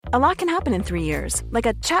A lot can happen in 3 years, like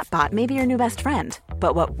a chatbot may be your new best friend.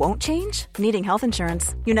 But what won't change? Needing health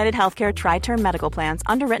insurance. United Healthcare Tri-Term Medical Plans,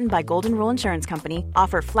 underwritten by Golden Rule Insurance Company,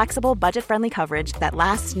 offer flexible, budget-friendly coverage that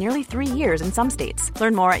lasts nearly 3 years in some states.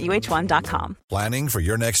 Learn more at uh1.com. Planning for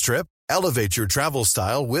your next trip? Elevate your travel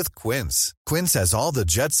style with Quince. Quince has all the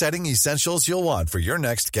jet-setting essentials you'll want for your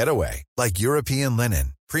next getaway, like European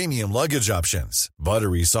linen, premium luggage options,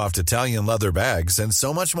 buttery soft Italian leather bags, and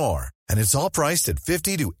so much more. And it's all priced at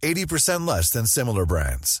 50 to 80% less than similar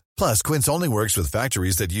brands. Plus, Quince only works with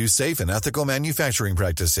factories that use safe and ethical manufacturing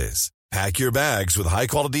practices. Pack your bags with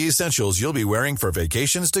high-quality essentials you'll be wearing for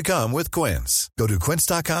vacations to come with Quince. Go to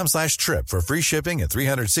quince.com/trip for free shipping and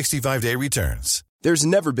 365-day returns. There's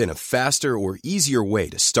never been a faster or easier way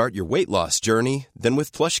to start your weight loss journey than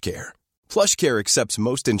with PlushCare. PlushCare accepts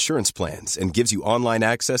most insurance plans and gives you online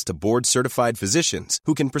access to board-certified physicians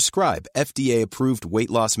who can prescribe FDA-approved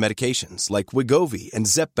weight loss medications like Wegovy and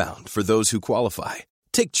Zepbound for those who qualify.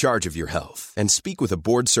 Take charge of your health and speak with a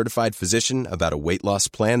board-certified physician about a weight loss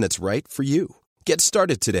plan that's right for you. Get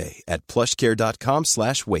started today at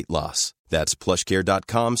plushcare.com/weight-loss. That's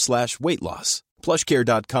plushcare.com/weight-loss.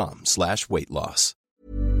 plushcare.com/weight-loss.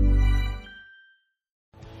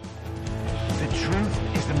 The truth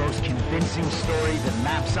is the most convincing story that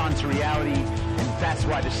maps onto reality, and that's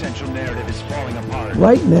why the central narrative is falling apart.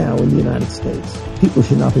 Right now in the United States, people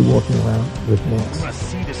should not be walking around with masks. We must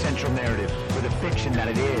see the central narrative for the fiction that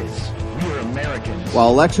it is. We are Americans. While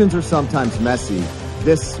elections are sometimes messy,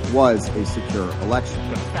 this was a secure election.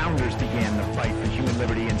 The founders began the fight for human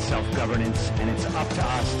liberty and self-governance, and it's up to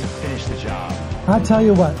us to finish the job. I tell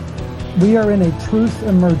you what, we are in a truth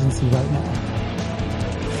emergency right now.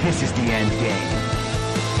 This is the end game.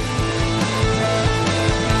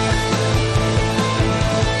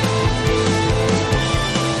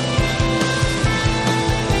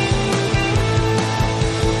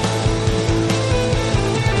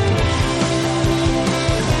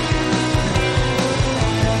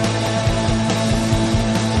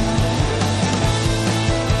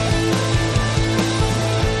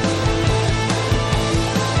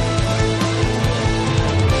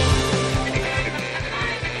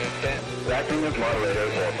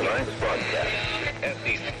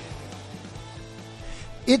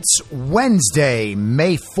 It's Wednesday,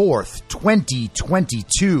 May 4th,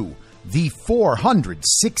 2022, the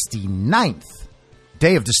 469th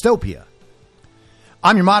day of dystopia.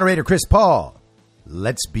 I'm your moderator, Chris Paul.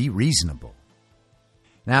 Let's be reasonable.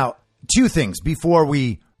 Now, two things before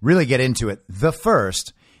we really get into it. The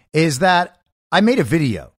first is that I made a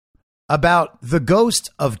video about the ghost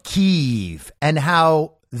of Kyiv and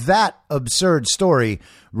how that absurd story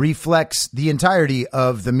reflects the entirety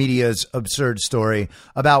of the media's absurd story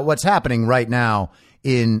about what's happening right now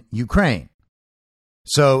in Ukraine.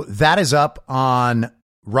 So that is up on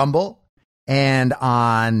Rumble and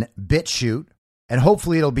on BitChute, and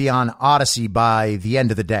hopefully it'll be on Odyssey by the end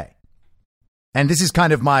of the day. And this is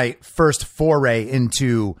kind of my first foray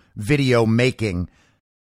into video making.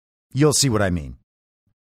 You'll see what I mean.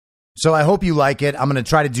 So I hope you like it. I'm going to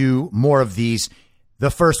try to do more of these. The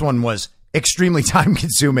first one was extremely time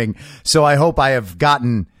consuming, so I hope I have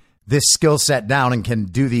gotten this skill set down and can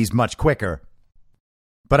do these much quicker.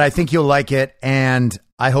 But I think you'll like it, and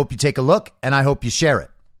I hope you take a look, and I hope you share it.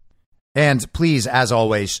 And please, as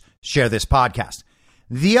always, share this podcast.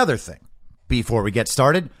 The other thing, before we get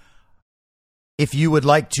started, if you would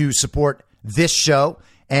like to support this show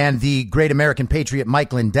and the great American patriot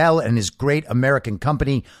Mike Lindell and his great American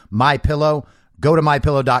company, MyPillow, go to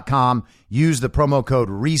mypillow.com, use the promo code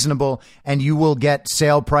REASONABLE, and you will get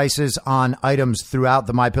sale prices on items throughout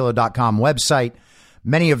the mypillow.com website,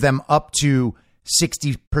 many of them up to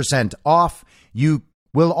 60% off. You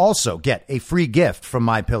will also get a free gift from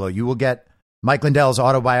MyPillow. You will get Mike Lindell's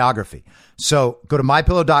autobiography. So go to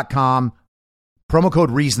mypillow.com, promo code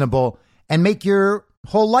REASONABLE, and make your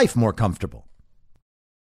whole life more comfortable.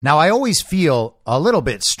 Now, I always feel a little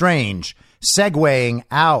bit strange segueing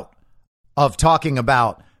out of talking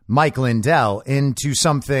about Mike Lindell into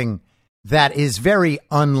something that is very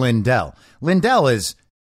un-Lindell. Lindell is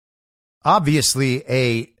obviously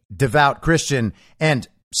a devout Christian and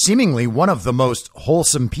seemingly one of the most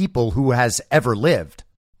wholesome people who has ever lived.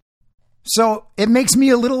 So it makes me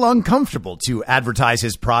a little uncomfortable to advertise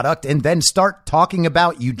his product and then start talking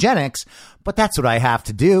about eugenics, but that's what I have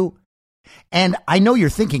to do. And I know you're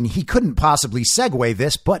thinking he couldn't possibly segue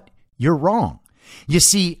this, but you're wrong. You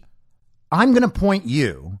see, I'm going to point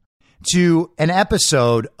you to an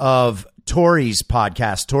episode of Tori's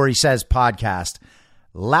podcast, Tori Says podcast,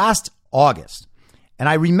 last August. And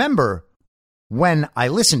I remember when I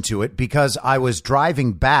listened to it because I was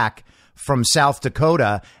driving back from South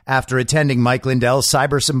Dakota after attending Mike Lindell's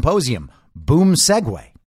Cyber Symposium. Boom segue.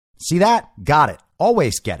 See that? Got it.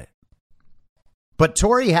 Always get it. But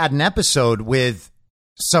Tori had an episode with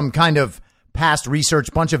some kind of past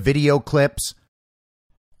research, bunch of video clips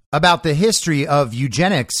about the history of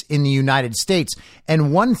eugenics in the United States.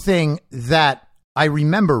 And one thing that I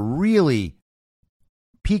remember really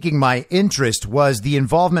piquing my interest was the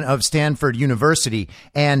involvement of Stanford University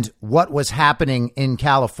and what was happening in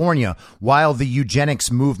California while the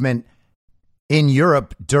eugenics movement in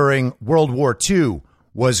Europe during World War II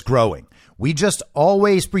was growing. We just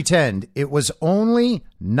always pretend it was only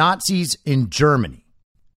Nazis in Germany,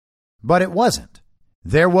 but it wasn't.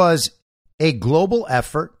 There was a global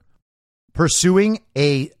effort pursuing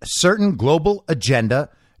a certain global agenda,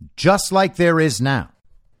 just like there is now.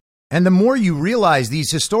 And the more you realize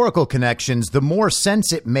these historical connections, the more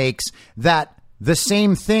sense it makes that the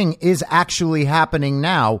same thing is actually happening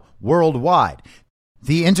now worldwide.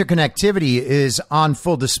 The interconnectivity is on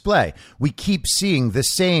full display. We keep seeing the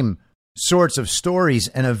same sorts of stories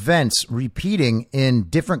and events repeating in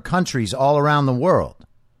different countries all around the world.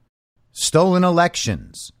 Stolen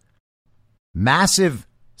elections, massive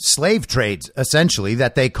slave trades, essentially,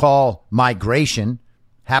 that they call migration,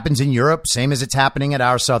 happens in Europe, same as it's happening at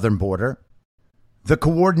our southern border. The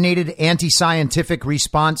coordinated anti-scientific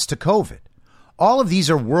response to COVID. All of these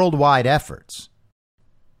are worldwide efforts.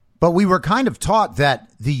 But we were kind of taught that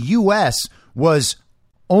the U.S. was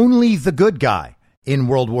only the good guy in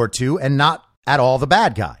World War II and not at all the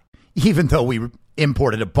bad guy, even though we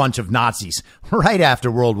imported a bunch of Nazis right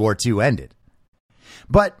after World War II ended.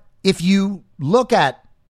 But if you look at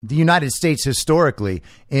the United States historically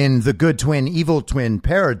in the good twin, evil twin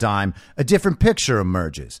paradigm, a different picture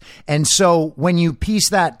emerges. And so when you piece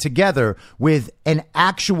that together with an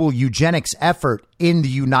actual eugenics effort in the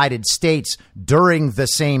United States during the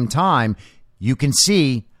same time, you can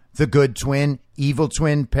see the good twin, evil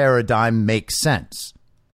twin paradigm makes sense.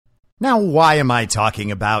 Now, why am I talking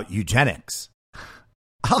about eugenics?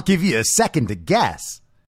 I'll give you a second to guess.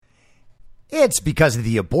 It's because of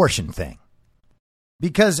the abortion thing.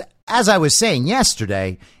 Because, as I was saying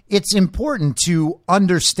yesterday, it's important to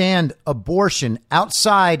understand abortion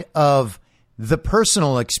outside of the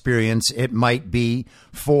personal experience it might be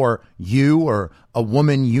for you or a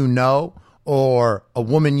woman you know or a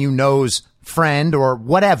woman you know's friend or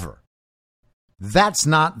whatever. That's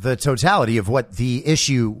not the totality of what the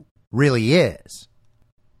issue really is.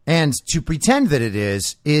 And to pretend that it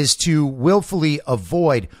is to willfully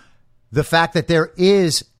avoid the fact that there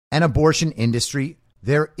is an abortion industry.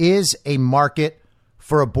 There is a market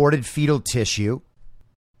for aborted fetal tissue,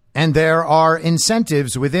 and there are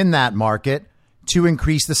incentives within that market to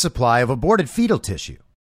increase the supply of aborted fetal tissue.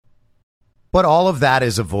 But all of that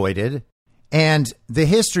is avoided, and the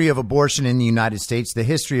history of abortion in the United States, the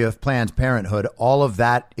history of Planned Parenthood, all of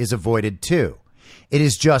that is avoided too. It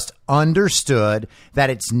is just understood that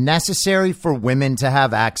it's necessary for women to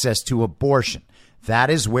have access to abortion. That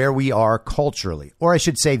is where we are culturally, or I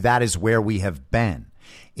should say that is where we have been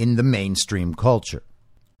in the mainstream culture.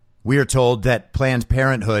 We are told that Planned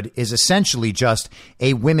Parenthood is essentially just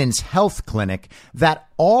a women's health clinic that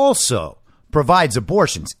also provides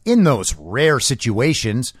abortions in those rare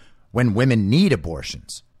situations when women need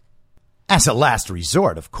abortions. As a last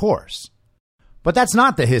resort, of course. But that's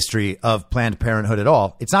not the history of Planned Parenthood at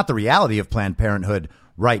all. It's not the reality of Planned Parenthood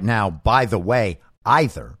right now, by the way,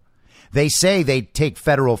 either. They say they take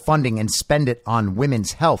federal funding and spend it on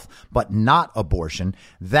women's health, but not abortion.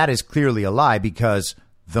 That is clearly a lie because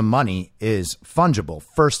the money is fungible,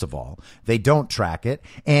 first of all. They don't track it,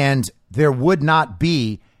 and there would not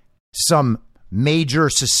be some major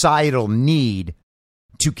societal need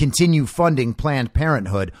to continue funding Planned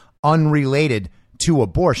Parenthood unrelated to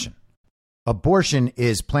abortion. Abortion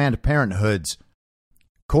is Planned Parenthood's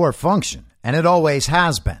core function, and it always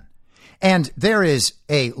has been. And there is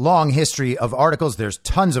a long history of articles. There's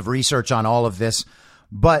tons of research on all of this.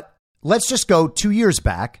 But let's just go 2 years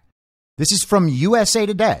back. This is from USA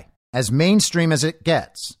Today, as mainstream as it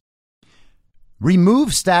gets.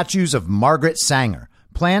 Remove statues of Margaret Sanger,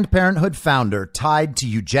 Planned Parenthood founder tied to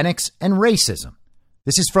eugenics and racism.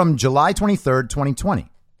 This is from July 23rd, 2020.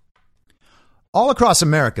 All across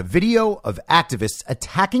America, video of activists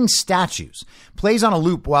attacking statues plays on a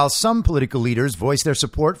loop while some political leaders voice their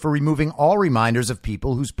support for removing all reminders of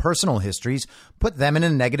people whose personal histories put them in a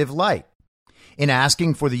negative light. In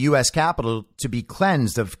asking for the U.S. Capitol to be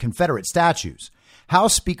cleansed of Confederate statues,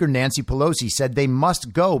 House Speaker Nancy Pelosi said they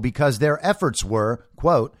must go because their efforts were,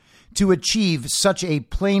 quote, to achieve such a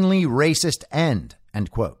plainly racist end,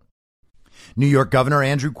 end quote. New York Governor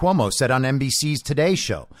Andrew Cuomo said on NBC's Today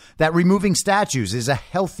Show that removing statues is a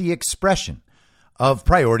healthy expression of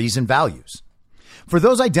priorities and values. For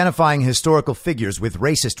those identifying historical figures with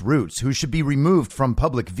racist roots who should be removed from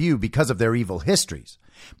public view because of their evil histories,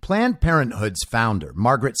 Planned Parenthood's founder,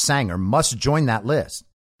 Margaret Sanger, must join that list.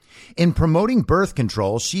 In promoting birth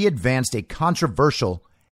control, she advanced a controversial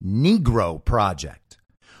Negro project,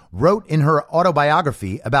 wrote in her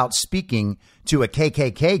autobiography about speaking to a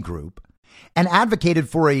KKK group, and advocated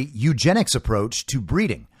for a eugenics approach to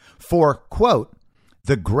breeding for, quote,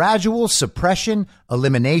 the gradual suppression,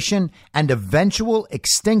 elimination, and eventual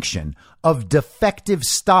extinction of defective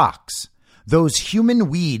stocks, those human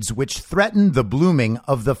weeds which threaten the blooming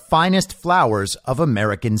of the finest flowers of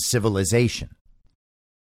American civilization.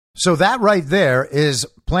 So that right there is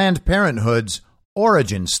Planned Parenthood's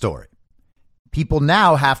origin story. People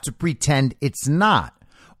now have to pretend it's not,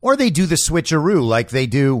 or they do the switcheroo like they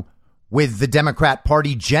do with the Democrat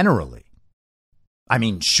Party generally. I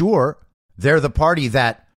mean, sure, they're the party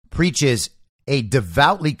that preaches a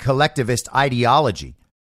devoutly collectivist ideology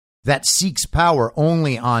that seeks power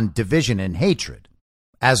only on division and hatred,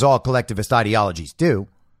 as all collectivist ideologies do.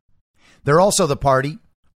 They're also the party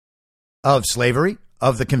of slavery,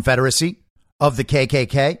 of the Confederacy, of the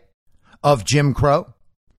KKK, of Jim Crow,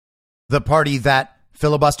 the party that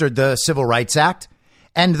filibustered the Civil Rights Act,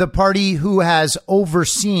 and the party who has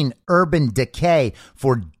overseen urban decay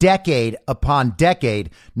for decade upon decade,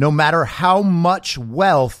 no matter how much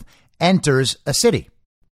wealth enters a city.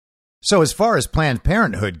 So as far as Planned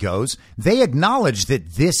Parenthood goes, they acknowledge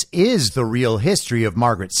that this is the real history of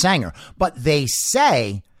Margaret Sanger, but they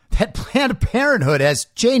say that Planned Parenthood has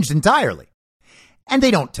changed entirely. And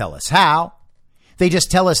they don't tell us how. They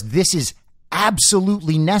just tell us this is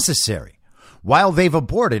absolutely necessary, while they've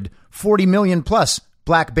aborted 40 million plus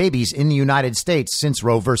black babies in the United States since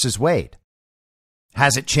Roe versus Wade.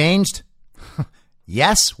 Has it changed?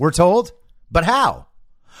 Yes, we're told. But how?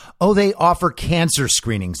 Oh, they offer cancer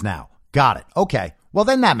screenings now. Got it. Okay. Well,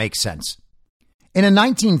 then that makes sense. In a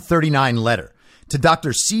 1939 letter to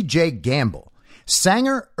Dr. C.J. Gamble,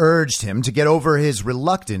 Sanger urged him to get over his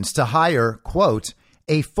reluctance to hire, quote,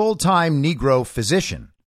 a full-time Negro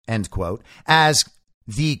physician, end quote, as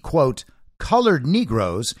the, quote, colored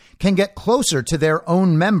Negroes can get closer to their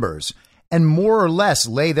own members and more or less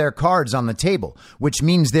lay their cards on the table, which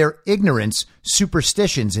means their ignorance,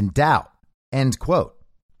 superstitions, and doubt, end quote.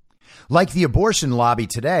 Like the abortion lobby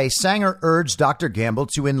today, Sanger urged Dr. Gamble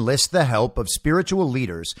to enlist the help of spiritual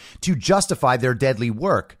leaders to justify their deadly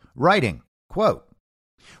work, writing, quote,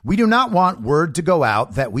 we do not want word to go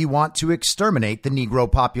out that we want to exterminate the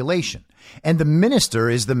Negro population. And the minister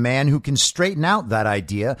is the man who can straighten out that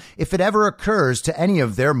idea if it ever occurs to any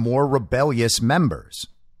of their more rebellious members.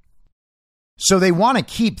 So they want to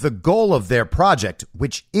keep the goal of their project,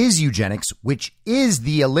 which is eugenics, which is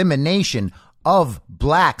the elimination of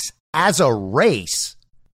blacks as a race.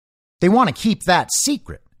 They want to keep that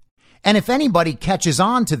secret. And if anybody catches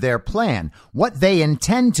on to their plan, what they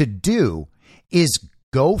intend to do is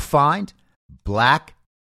go find black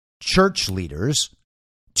church leaders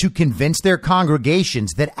to convince their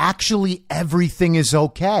congregations that actually everything is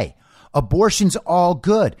okay. Abortion's all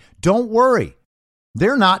good. Don't worry.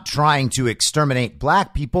 They're not trying to exterminate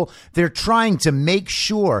black people. They're trying to make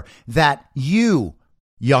sure that you,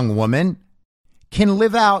 young woman, can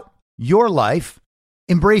live out your life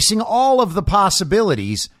embracing all of the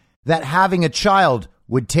possibilities that having a child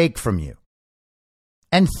would take from you.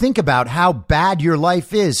 And think about how bad your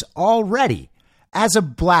life is already as a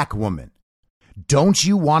black woman. Don't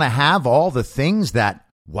you want to have all the things that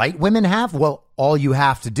white women have? Well, all you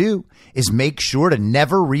have to do is make sure to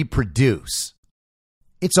never reproduce.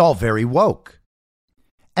 It's all very woke.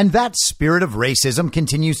 And that spirit of racism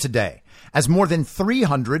continues today, as more than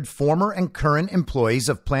 300 former and current employees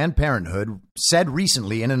of Planned Parenthood said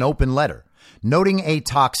recently in an open letter, noting a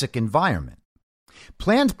toxic environment.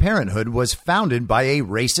 Planned Parenthood was founded by a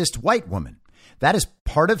racist white woman. That is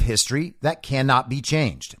part of history that cannot be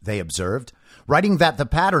changed, they observed, writing that the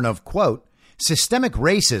pattern of, quote, systemic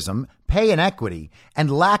racism, pay inequity, and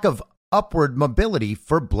lack of upward mobility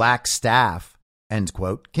for black staff, end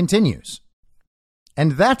quote, continues.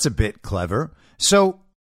 And that's a bit clever. So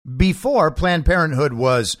before Planned Parenthood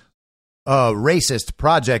was a racist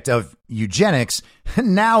project of eugenics,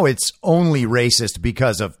 now it's only racist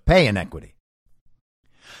because of pay inequity.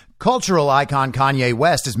 Cultural icon Kanye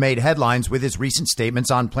West has made headlines with his recent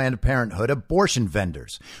statements on Planned Parenthood abortion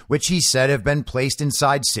vendors, which he said have been placed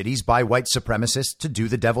inside cities by white supremacists to do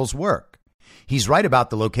the devil's work. He's right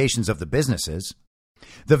about the locations of the businesses.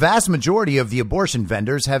 The vast majority of the abortion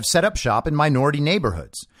vendors have set up shop in minority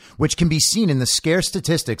neighborhoods, which can be seen in the scarce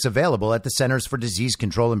statistics available at the Centers for Disease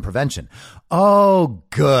Control and Prevention. Oh,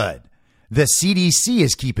 good. The CDC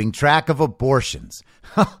is keeping track of abortions.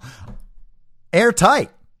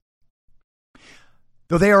 Airtight.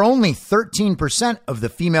 Though they are only 13% of the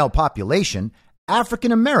female population,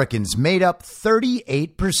 African Americans made up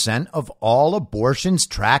 38% of all abortions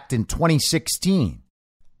tracked in 2016.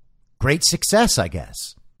 Great success, I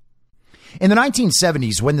guess. In the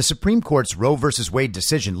 1970s, when the Supreme Court's Roe v. Wade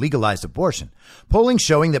decision legalized abortion, polling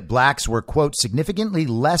showing that blacks were, quote, significantly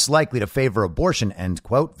less likely to favor abortion, end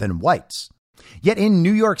quote, than whites. Yet in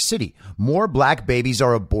New York City, more black babies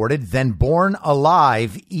are aborted than born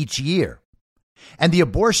alive each year. And the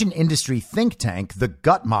abortion industry think tank, the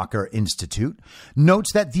Guttmacher Institute,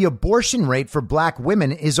 notes that the abortion rate for black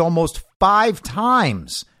women is almost 5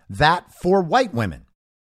 times that for white women.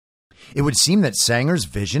 It would seem that Sanger's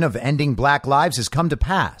vision of ending black lives has come to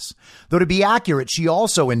pass, though to be accurate, she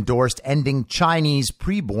also endorsed ending Chinese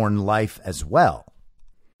preborn life as well.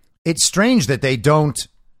 It's strange that they don't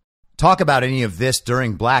talk about any of this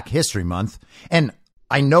during Black History Month, and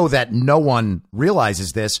I know that no one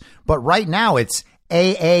realizes this, but right now it's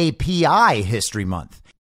AAPI History Month,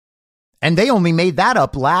 and they only made that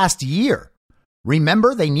up last year.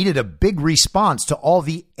 Remember, they needed a big response to all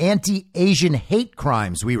the anti-Asian hate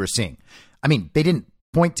crimes we were seeing. I mean, they didn't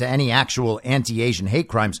point to any actual anti-Asian hate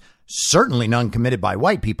crimes, certainly none committed by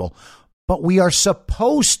white people, but we are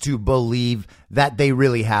supposed to believe that they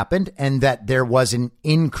really happened and that there was an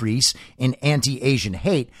increase in anti-Asian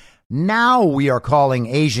hate. Now we are calling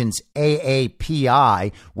Asians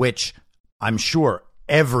AAPI, which I'm sure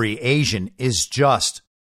every Asian is just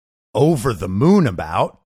over the moon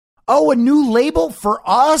about. Oh, a new label for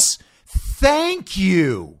us? Thank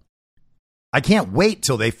you. I can't wait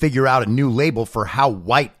till they figure out a new label for how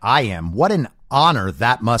white I am. What an honor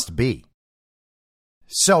that must be.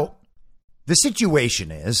 So the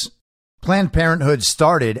situation is Planned Parenthood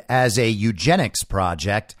started as a eugenics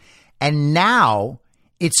project, and now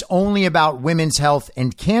it's only about women's health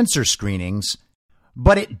and cancer screenings,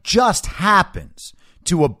 but it just happens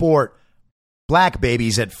to abort black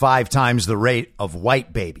babies at 5 times the rate of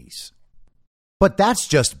white babies. But that's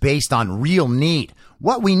just based on real need.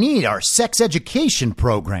 What we need are sex education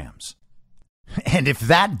programs. And if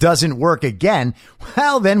that doesn't work again,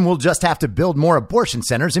 well, then we'll just have to build more abortion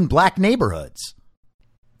centers in black neighborhoods.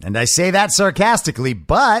 And I say that sarcastically,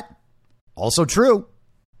 but also true.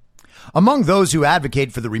 Among those who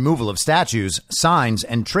advocate for the removal of statues, signs,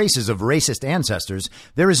 and traces of racist ancestors,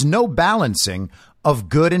 there is no balancing of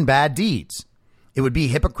good and bad deeds. It would be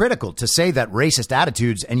hypocritical to say that racist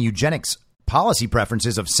attitudes and eugenics policy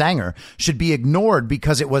preferences of Sanger should be ignored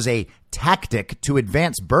because it was a tactic to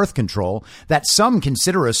advance birth control that some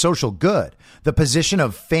consider a social good, the position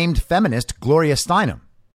of famed feminist Gloria Steinem.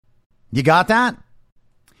 You got that?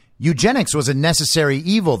 Eugenics was a necessary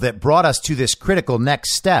evil that brought us to this critical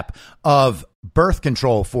next step of birth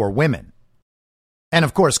control for women. And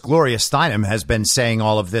of course, Gloria Steinem has been saying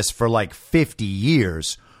all of this for like 50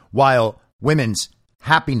 years, while women's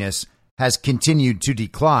happiness has continued to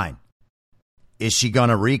decline. Is she going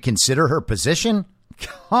to reconsider her position?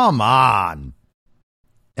 Come on.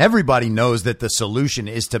 Everybody knows that the solution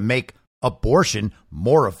is to make abortion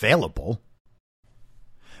more available.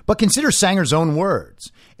 But consider Sanger's own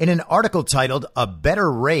words. In an article titled "A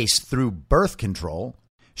Better Race Through Birth Control,"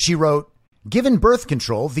 she wrote, "Given birth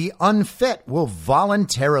control, the unfit will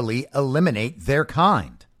voluntarily eliminate their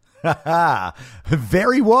kind."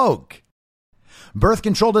 Very woke. Birth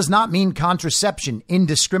control does not mean contraception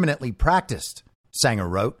indiscriminately practiced, Sanger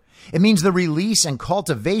wrote. It means the release and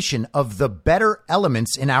cultivation of the better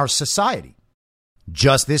elements in our society.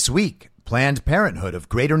 Just this week, Planned Parenthood of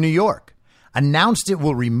Greater New York announced it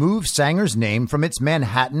will remove Sanger's name from its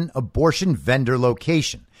Manhattan abortion vendor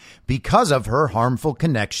location because of her harmful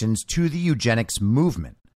connections to the eugenics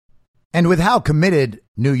movement. And with how committed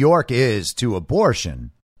New York is to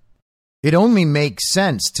abortion, it only makes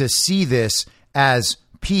sense to see this as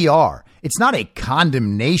PR. It's not a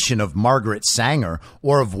condemnation of Margaret Sanger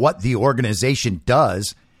or of what the organization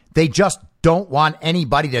does. They just don't want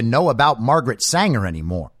anybody to know about Margaret Sanger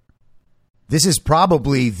anymore. This is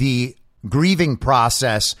probably the grieving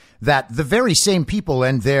process that the very same people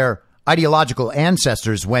and their ideological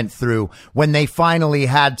ancestors went through when they finally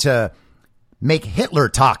had to make Hitler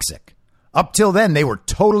toxic. Up till then, they were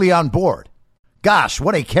totally on board. Gosh,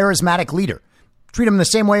 what a charismatic leader. Treat him the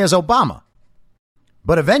same way as Obama.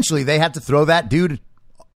 But eventually they had to throw that dude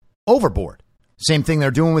overboard. Same thing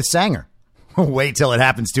they're doing with Sanger. Wait till it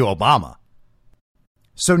happens to Obama.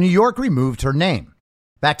 So New York removed her name.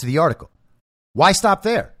 Back to the article. Why stop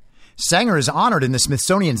there? Sanger is honored in the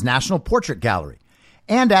Smithsonian's National Portrait Gallery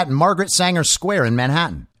and at Margaret Sanger Square in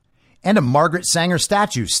Manhattan. And a Margaret Sanger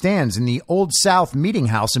statue stands in the Old South Meeting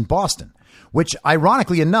House in Boston, which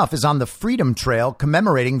ironically enough is on the Freedom Trail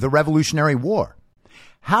commemorating the Revolutionary War.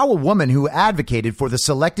 How a woman who advocated for the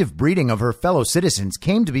selective breeding of her fellow citizens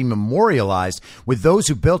came to be memorialized with those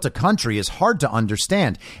who built a country is hard to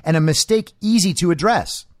understand and a mistake easy to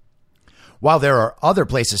address. While there are other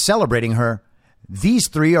places celebrating her, these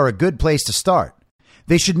three are a good place to start.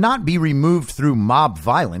 They should not be removed through mob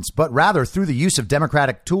violence, but rather through the use of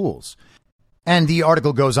democratic tools. And the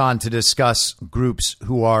article goes on to discuss groups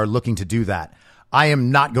who are looking to do that. I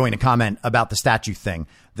am not going to comment about the statue thing.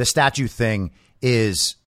 The statue thing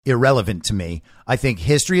is irrelevant to me. I think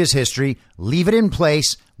history is history. Leave it in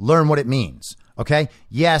place. Learn what it means. OK,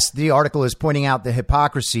 yes, the article is pointing out the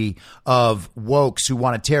hypocrisy of wokes who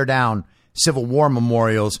want to tear down Civil War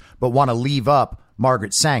memorials, but want to leave up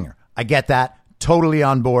Margaret Sanger. I get that. Totally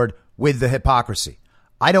on board with the hypocrisy.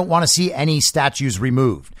 I don't want to see any statues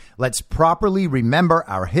removed. Let's properly remember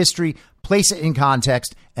our history, place it in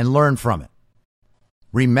context, and learn from it.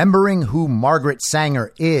 Remembering who Margaret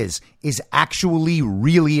Sanger is actually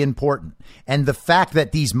really important. And the fact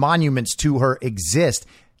that these monuments to her exist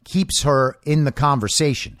keeps her in the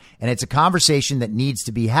conversation. And it's a conversation that needs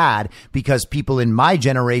to be had because people in my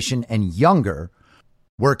generation and younger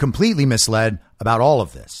were completely misled about all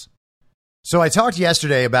of this. So I talked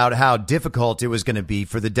yesterday about how difficult it was going to be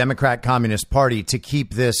for the Democrat Communist Party to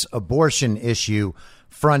keep this abortion issue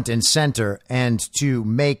front and center and to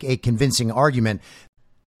make a convincing argument,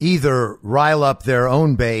 either rile up their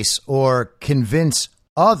own base or convince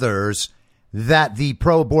others that the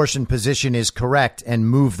pro-abortion position is correct and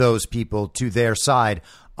move those people to their side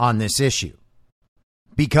on this issue.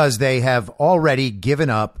 Because they have already given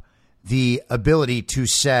up the ability to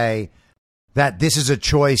say that this is a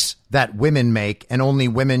choice that women make and only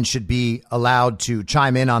women should be allowed to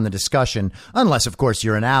chime in on the discussion, unless, of course,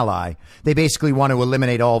 you're an ally. They basically want to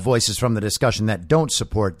eliminate all voices from the discussion that don't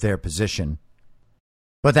support their position.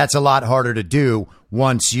 But that's a lot harder to do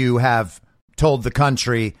once you have told the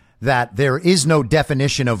country that there is no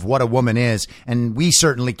definition of what a woman is, and we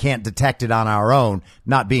certainly can't detect it on our own,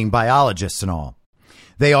 not being biologists and all.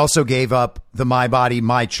 They also gave up the my body,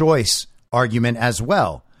 my choice argument as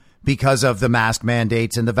well, because of the mask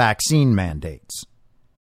mandates and the vaccine mandates.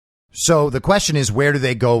 So the question is, where do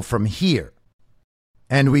they go from here?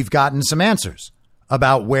 And we've gotten some answers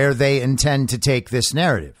about where they intend to take this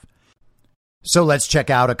narrative. So let's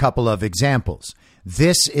check out a couple of examples.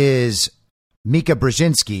 This is Mika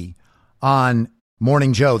Brzezinski on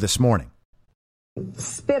Morning Joe this morning.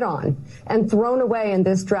 Spit on and thrown away in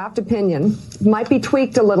this draft opinion might be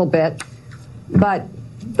tweaked a little bit, but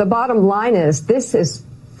the bottom line is this is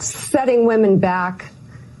setting women back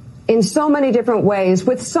in so many different ways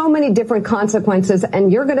with so many different consequences.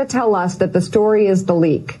 And you're going to tell us that the story is the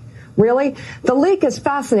leak. Really? The leak is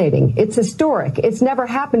fascinating. It's historic. It's never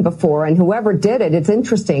happened before. And whoever did it, it's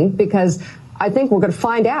interesting because I think we're going to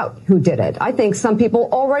find out who did it. I think some people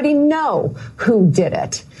already know who did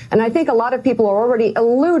it. And I think a lot of people are already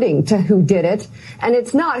alluding to who did it. And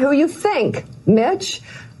it's not who you think, Mitch.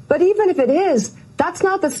 But even if it is, that's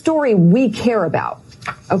not the story we care about.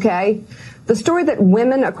 OK, the story that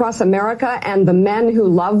women across America and the men who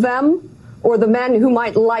love them or the men who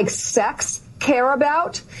might like sex care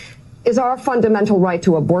about is our fundamental right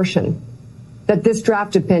to abortion that this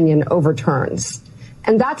draft opinion overturns.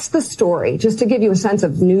 And that's the story. Just to give you a sense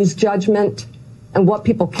of news judgment and what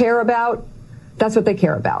people care about. That's what they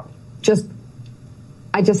care about.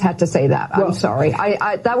 I just had to say that. I'm sorry.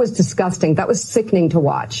 That was disgusting. That was sickening to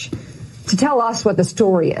watch. To tell us what the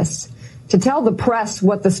story is. To tell the press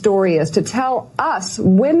what the story is, to tell us,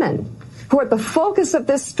 women, who are at the focus of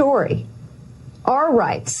this story, our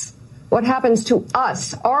rights, what happens to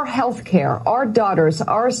us, our health care, our daughters,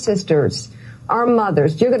 our sisters, our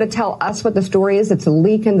mothers. You're going to tell us what the story is. It's a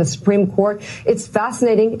leak in the Supreme Court. It's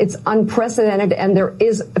fascinating. It's unprecedented. And there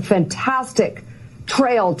is a fantastic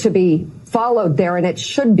trail to be followed there. And it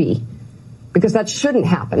should be, because that shouldn't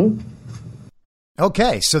happen.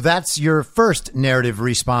 Okay, so that's your first narrative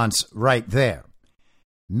response right there.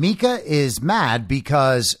 Mika is mad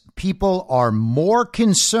because people are more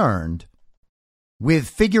concerned with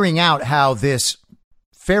figuring out how this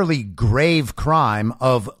fairly grave crime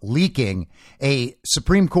of leaking a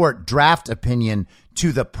Supreme Court draft opinion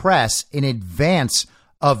to the press in advance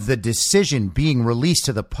of the decision being released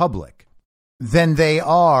to the public than they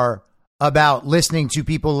are about listening to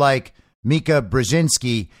people like Mika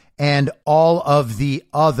Brzezinski and all of the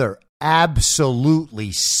other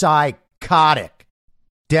absolutely psychotic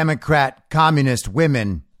Democrat, communist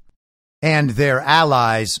women and their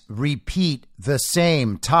allies repeat the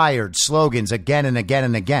same tired slogans again and again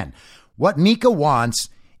and again. What Mika wants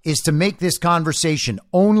is to make this conversation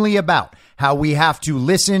only about how we have to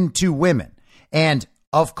listen to women. And,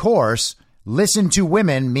 of course, listen to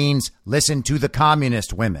women means listen to the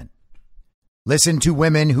communist women. Listen to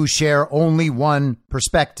women who share only one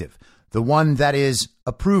perspective, the one that is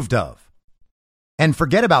approved of. And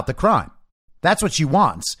forget about the crime. That's what she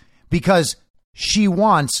wants, because she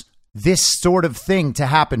wants this sort of thing to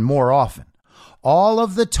happen more often. All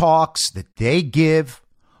of the talks that they give,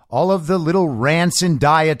 all of the little rants and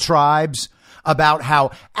diatribes about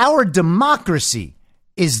how our democracy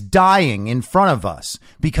is dying in front of us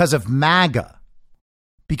because of MAGA,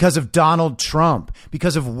 because of Donald Trump,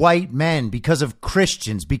 because of white men, because of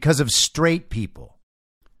Christians, because of straight people.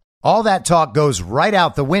 All that talk goes right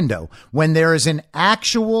out the window when there is an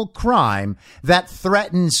actual crime that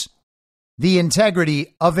threatens the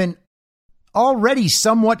integrity of an already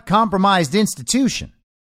somewhat compromised institution,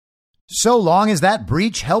 so long as that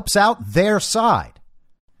breach helps out their side.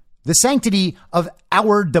 The sanctity of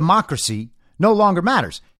our democracy no longer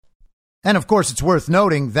matters. And of course, it's worth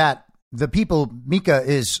noting that the people Mika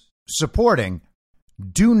is supporting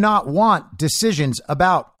do not want decisions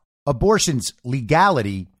about abortion's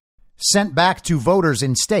legality sent back to voters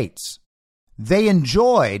in states. They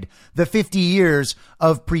enjoyed the 50 years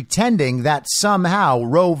of pretending that somehow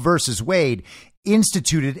Roe versus Wade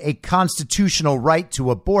instituted a constitutional right to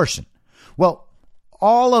abortion. Well,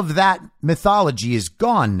 all of that mythology is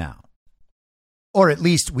gone now. Or at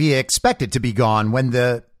least we expect it to be gone when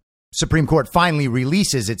the Supreme Court finally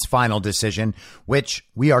releases its final decision, which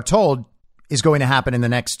we are told is going to happen in the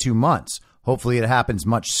next 2 months. Hopefully it happens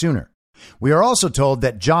much sooner. We are also told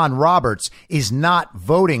that John Roberts is not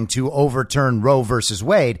voting to overturn Roe versus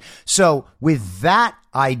Wade. So with that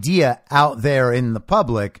idea out there in the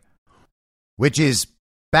public, which is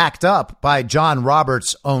backed up by John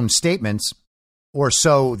Roberts' own statements, or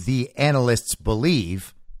so the analysts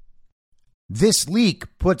believe, this leak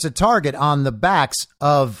puts a target on the backs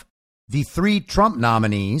of the 3 Trump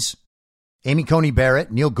nominees, Amy Coney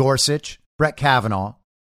Barrett, Neil Gorsuch, Brett Kavanaugh,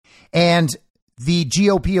 and the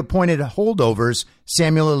GOP-appointed holdovers,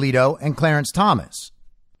 Samuel Alito and Clarence Thomas.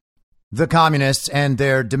 The communists and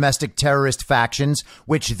their domestic terrorist factions,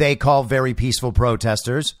 which they call very peaceful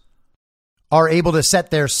protesters, are able to set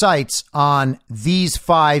their sights on these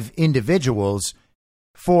 5 individuals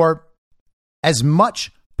for as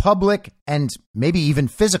much public and maybe even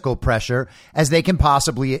physical pressure as they can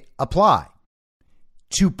possibly apply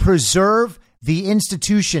to preserve the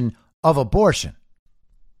institution of abortion.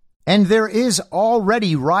 And there is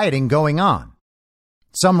already rioting going on.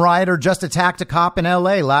 Some rioter just attacked a cop in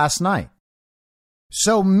L.A. last night.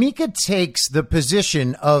 So Mika takes the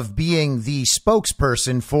position of being the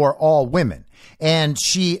spokesperson for all women, and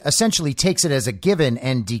she essentially takes it as a given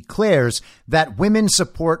and declares that women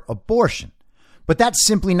support abortion. But that's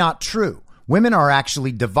simply not true. Women are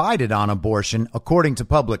actually divided on abortion, according to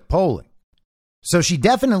public polling. So she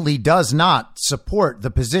definitely does not support the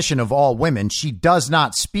position of all women. She does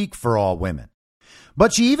not speak for all women.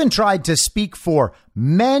 But she even tried to speak for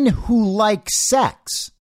men who like sex,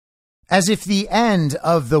 as if the end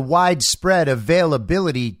of the widespread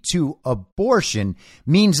availability to abortion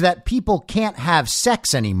means that people can't have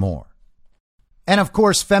sex anymore. And of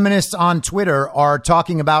course, feminists on Twitter are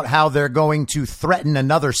talking about how they're going to threaten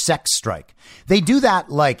another sex strike. They do that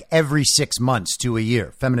like every 6 months to a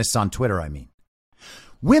year. Feminists on Twitter, I mean.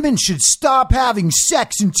 Women should stop having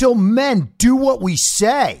sex until men do what we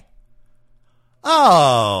say.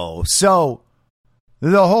 Oh, so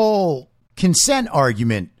the whole consent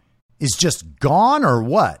argument is just gone or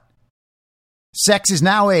what? Sex is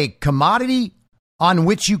now a commodity on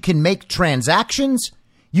which you can make transactions?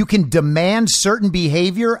 You can demand certain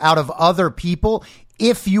behavior out of other people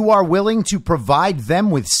if you are willing to provide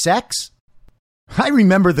them with sex? I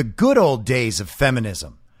remember the good old days of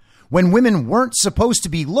feminism, when women weren't supposed to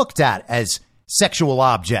be looked at as sexual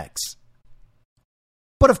objects.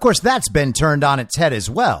 But of course, that's been turned on its head as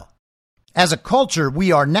well. As a culture,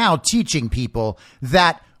 we are now teaching people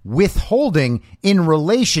that withholding in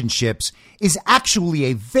relationships is actually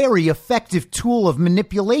a very effective tool of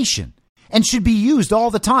manipulation and should be used all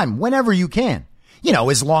the time, whenever you can. You know,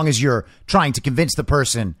 as long as you're trying to convince the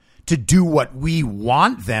person to do what we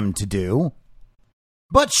want them to do.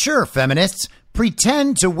 But sure, feminists,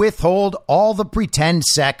 pretend to withhold all the pretend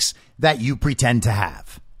sex that you pretend to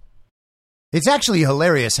have. It's actually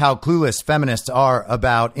hilarious how clueless feminists are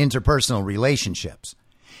about interpersonal relationships.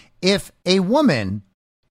 If a woman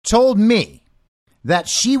told me that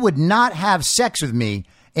she would not have sex with me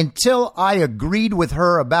until I agreed with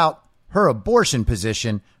her about her abortion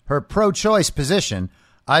position, her pro-choice position,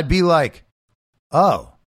 I'd be like,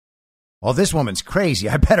 oh, well, this woman's crazy.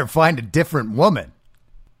 I better find a different woman.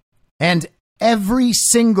 And every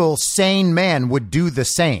single sane man would do the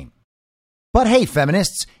same. But hey,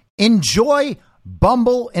 feminists, enjoy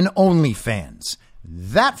Bumble and OnlyFans.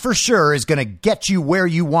 That for sure is going to get you where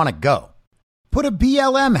you want to go. Put a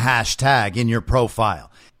BLM hashtag in your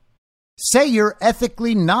profile. Say you're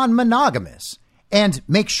ethically non-monogamous. And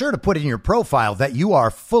make sure to put in your profile that you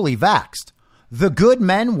are fully vaxxed. The good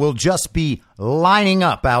men will just be lining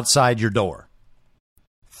up outside your door.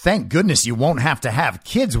 Thank goodness you won't have to have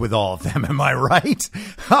kids with all of them, am I right?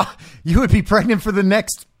 You would be pregnant for the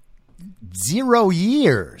next 0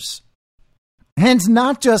 years. And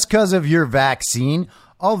not just because of your vaccine,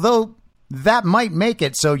 although that might make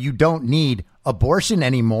it so you don't need abortion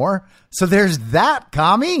anymore. So there's that,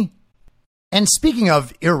 commie. And speaking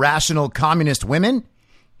of irrational communist women,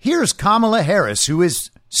 here's Kamala Harris, who is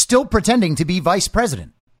still pretending to be vice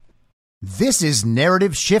president. This is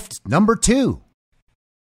narrative shift number 2.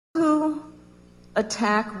 Who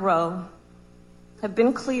attack Roe have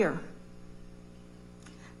been clear.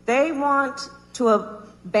 They want to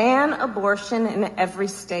ban abortion in every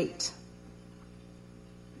state.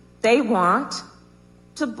 They want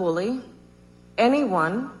to bully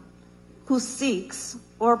anyone who seeks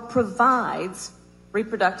or provides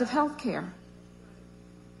reproductive health care.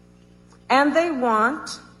 And they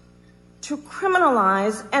want to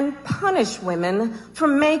criminalize and punish women for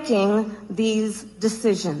making these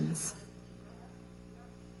decisions.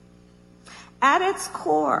 At its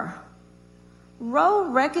core, Roe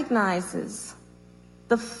recognizes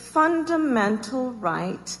the fundamental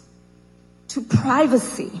right to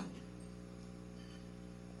privacy.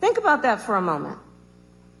 Think about that for a moment.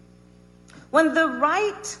 When the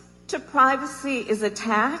right to privacy is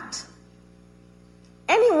attacked,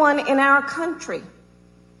 anyone in our country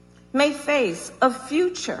may face a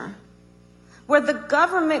future where the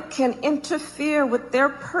government can interfere with their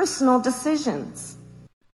personal decisions.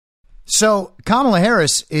 So Kamala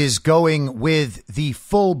Harris is going with the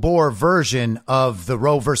full-bore version of the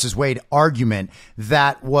Roe versus Wade argument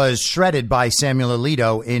that was shredded by Samuel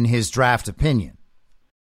Alito in his draft opinion.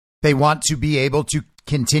 They want to be able to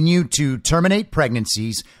continue to terminate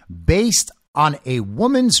pregnancies based on a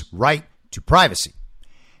woman's right to privacy.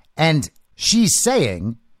 And she's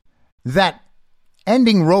saying that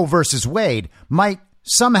ending Roe versus Wade might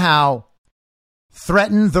somehow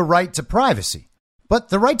threaten the right to privacy. But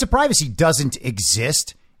the right to privacy doesn't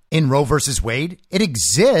exist in Roe versus Wade. It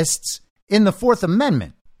exists in the Fourth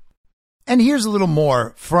Amendment. And here's a little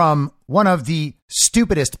more from one of the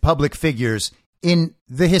stupidest public figures in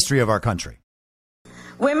the history of our country.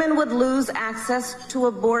 Women would lose access to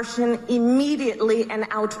abortion immediately and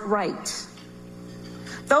outright.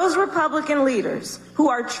 Those Republican leaders who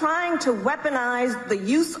are trying to weaponize the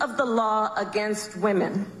use of the law against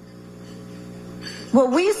women, well,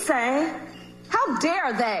 we say, how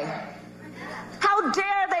dare they? How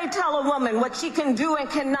dare they tell a woman what she can do and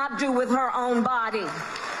cannot do with her own body?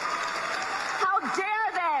 How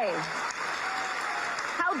dare they?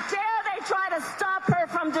 How dare they try to stop her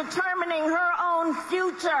from determining her own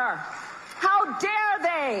future? How dare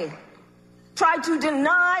they try to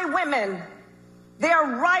deny women their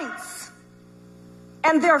rights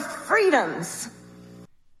and their freedoms?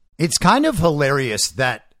 It's kind of hilarious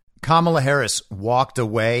that Kamala Harris walked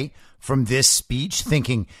away from this speech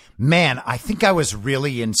thinking, man, I think I was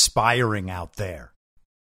really inspiring out there.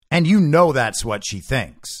 And you know that's what she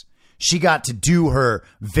thinks. She got to do her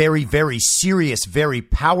very, very serious, very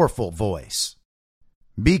powerful voice.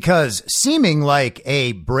 Because seeming like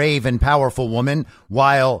a brave and powerful woman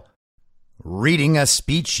while reading a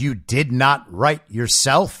speech you did not write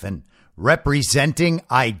yourself and representing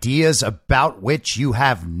ideas about which you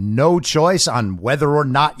have no choice on whether or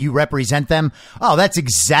not you represent them, oh, that's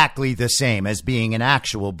exactly the same as being an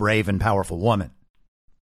actual brave and powerful woman.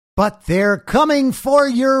 But they're coming for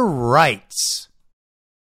your rights.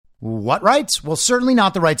 What rights? Well, certainly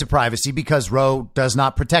not the right to privacy, because Roe does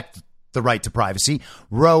not protect the right to privacy.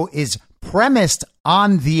 Roe is premised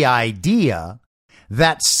on the idea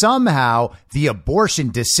that somehow the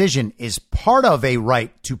abortion decision is part of a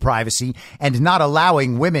right to privacy, and not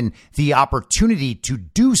allowing women the opportunity to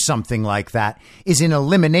do something like that is an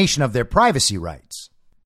elimination of their privacy rights.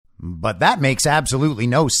 But that makes absolutely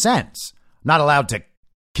no sense. Not allowed to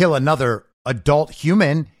kill another adult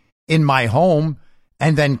human in my home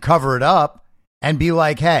and then cover it up and be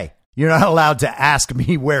like, hey, you're not allowed to ask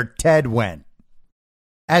me where Ted went.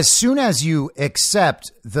 As soon as you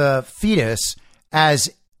accept the fetus as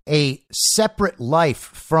a separate life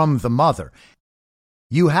from the mother,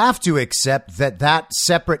 you have to accept that that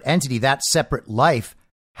separate entity, that separate life,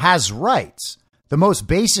 has rights, the most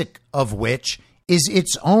basic of which is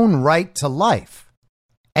its own right to life.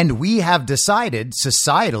 And we have decided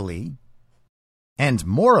societally and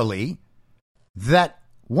morally that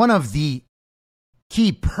one of the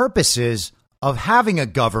key purposes of having a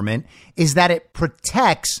government is that it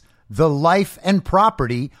protects the life and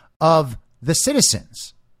property of the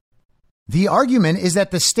citizens. The argument is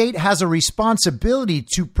that the state has a responsibility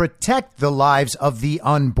to protect the lives of the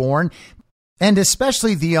unborn, and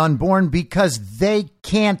especially the unborn, because they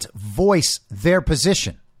can't voice their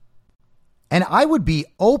position. And I would be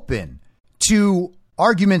open to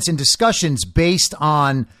arguments and discussions based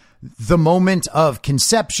on the moment of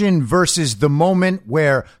conception versus the moment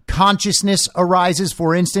where consciousness arises,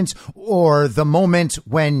 for instance, or the moment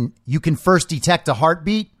when you can first detect a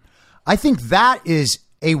heartbeat. I think that is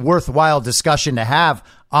a worthwhile discussion to have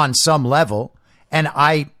on some level. And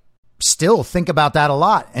I still think about that a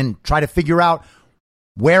lot and try to figure out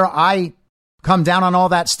where I come down on all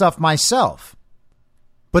that stuff myself.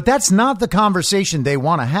 But that's not the conversation they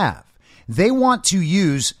want to have. They want to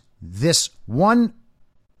use this one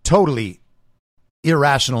totally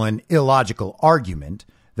irrational and illogical argument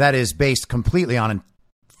that is based completely on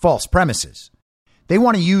false premises. They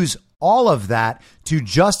want to use all of that to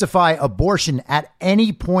justify abortion at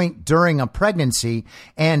any point during a pregnancy,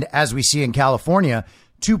 and as we see in California,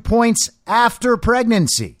 2 points after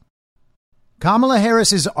pregnancy. Kamala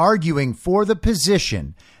Harris is arguing for the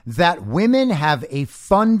position that women have a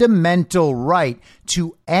fundamental right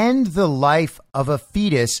to end the life of a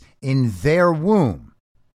fetus in their womb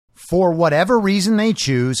for whatever reason they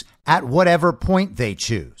choose at whatever point they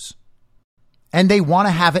choose. And they want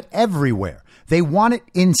to have it everywhere. They want it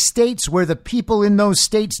in states where the people in those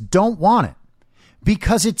states don't want it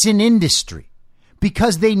because it's an industry,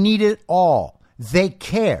 because they need it all. They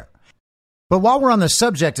care. But while we're on the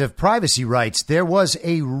subject of privacy rights, there was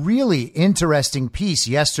a really interesting piece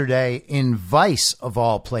yesterday in Vice, of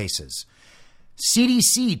all places.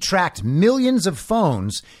 CDC tracked millions of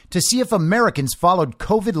phones to see if Americans followed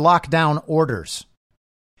COVID lockdown orders.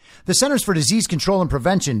 The Centers for Disease Control and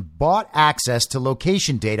Prevention bought access to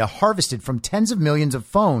location data harvested from tens of millions of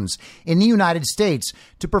phones in the United States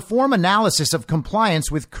to perform analysis of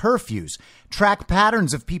compliance with curfews, track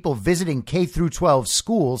patterns of people visiting K-12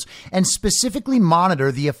 schools, and specifically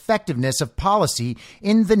monitor the effectiveness of policy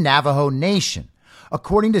in the Navajo Nation,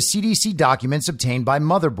 according to CDC documents obtained by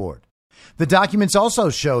Motherboard. The documents also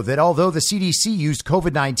show that although the CDC used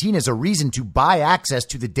COVID-19 as a reason to buy access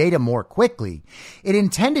to the data more quickly, it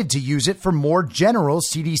intended to use it for more general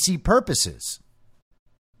CDC purposes.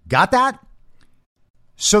 Got that?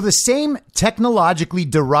 So the same technologically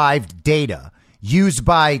derived data used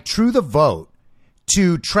by True the Vote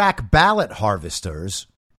to track ballot harvesters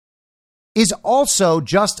is also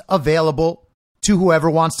just available to whoever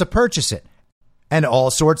wants to purchase it. And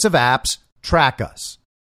all sorts of apps track us.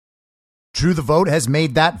 True the Vote has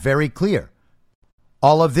made that very clear.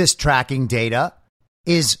 All of this tracking data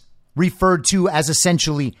is referred to as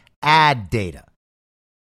essentially ad data.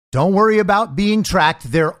 Don't worry about being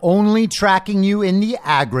tracked. They're only tracking you in the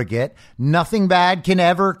aggregate. Nothing bad can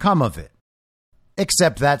ever come of it.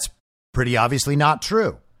 Except that's pretty obviously not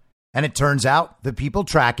true. And it turns out the people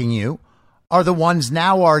tracking you are the ones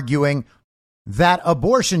now arguing that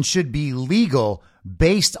abortion should be legal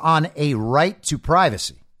based on a right to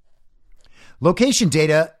privacy. Location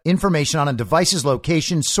data, information on a device's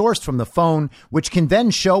location sourced from the phone, which can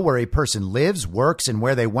then show where a person lives, works, and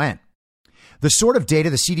where they went. The sort of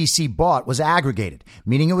data the CDC bought was aggregated,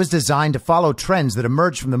 meaning it was designed to follow trends that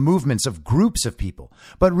emerged from the movements of groups of people.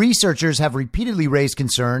 But researchers have repeatedly raised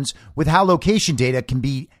concerns with how location data can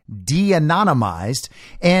be de-anonymized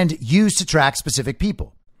and used to track specific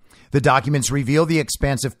people. The documents reveal the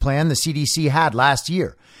expansive plan the CDC had last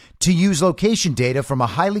year to use location data from a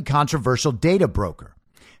highly controversial data broker,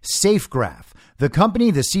 SafeGraph. The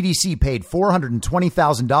company the CDC paid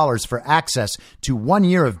 $420,000 for access to 1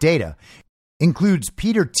 year of data includes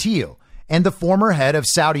Peter Thiel and the former head of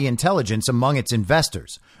Saudi intelligence among its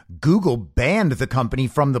investors. Google banned the company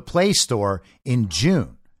from the Play Store in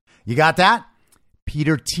June. You got that?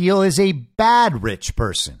 Peter Thiel is a bad rich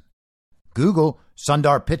person. Google,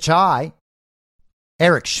 Sundar Pichai,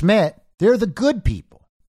 Eric Schmidt, they're the good people.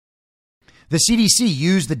 The CDC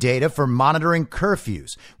used the data for monitoring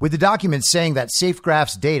curfews, with the documents saying that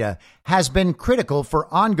SafeGraph's data has been critical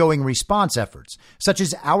for ongoing response efforts, such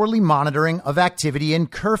as hourly monitoring of activity in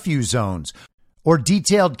curfew zones or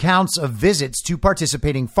detailed counts of visits to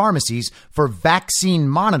participating pharmacies for vaccine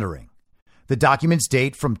monitoring. The documents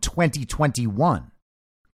date from 2021.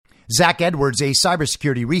 Zach Edwards, a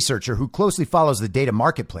cybersecurity researcher who closely follows the data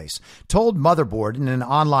marketplace, told Motherboard in an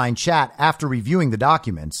online chat after reviewing the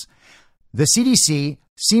documents, the CDC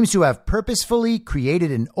seems to have purposefully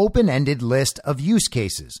created an open-ended list of use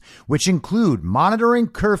cases, which include monitoring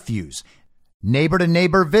curfews,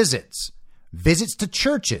 neighbor-to-neighbor visits, visits to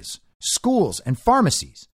churches, schools, and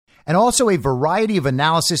pharmacies, and also a variety of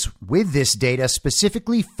analysis with this data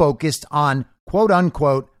specifically focused on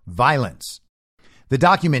quote-unquote violence. The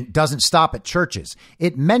document doesn't stop at churches.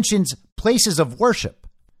 It mentions places of worship.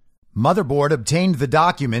 Motherboard obtained the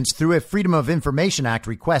documents through a Freedom of Information Act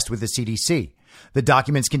request with the CDC. The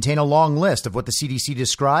documents contain a long list of what the CDC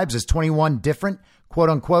describes as 21 different,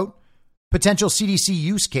 quote-unquote, potential CDC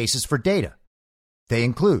use cases for data. They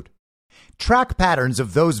include track patterns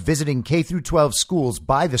of those visiting K-12 schools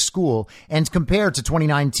by the school and compare to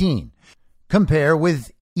 2019. Compare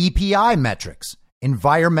with EPI metrics,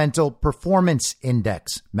 Environmental Performance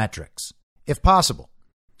Index metrics, if possible.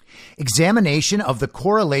 Examination of the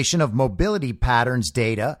correlation of mobility patterns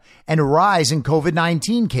data and rise in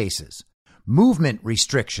COVID-19 cases. Movement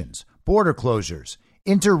restrictions, border closures,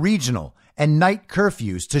 interregional and night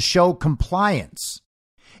curfews to show compliance.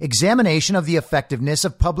 Examination of the effectiveness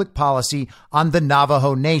of public policy on the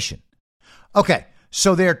Navajo Nation. Okay,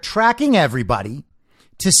 so they're tracking everybody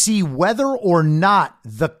to see whether or not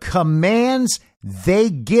the commands they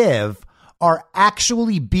give are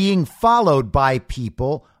actually being followed by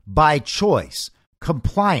people by choice,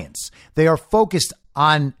 compliance. They are focused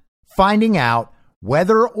on finding out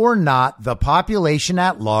whether or not the population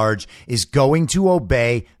at large is going to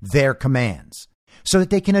obey their commands so that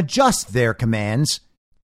they can adjust their commands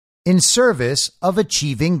in service of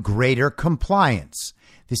achieving greater compliance.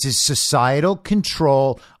 This is societal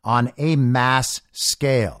control on a mass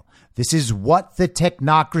scale. This is what the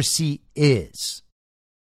technocracy is.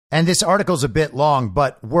 And this article's a bit long,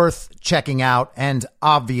 but worth checking out. And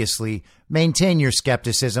obviously, maintain your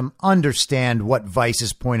skepticism. Understand what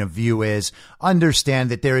Vice's point of view is. Understand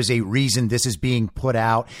that there is a reason this is being put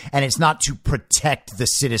out, and it's not to protect the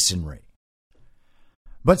citizenry.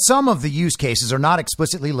 But some of the use cases are not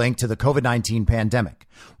explicitly linked to the COVID-19 pandemic.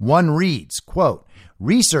 One reads, quote,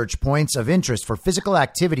 research points of interest for physical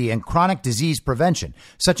activity and chronic disease prevention,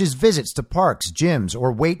 such as visits to parks, gyms,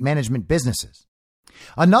 or weight management businesses.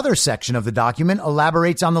 Another section of the document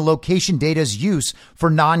elaborates on the location data's use for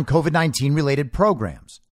non-COVID-19 related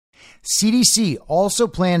programs. CDC also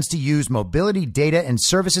plans to use mobility data and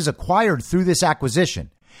services acquired through this acquisition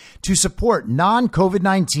to support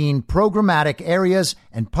non-COVID-19 programmatic areas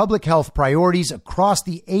and public health priorities across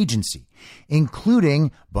the agency,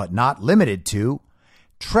 including, but not limited to,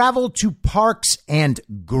 travel to parks and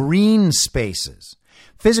green spaces,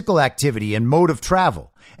 physical activity and mode of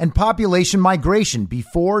travel, and population migration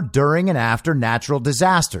before, during, and after natural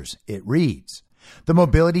disasters, it reads. The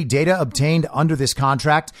mobility data obtained under this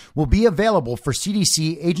contract will be available for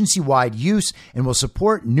CDC agency-wide use and will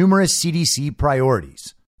support numerous CDC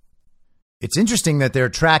priorities. It's interesting that they're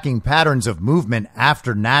tracking patterns of movement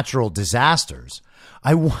after natural disasters.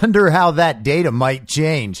 I wonder how that data might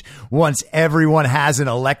change once everyone has an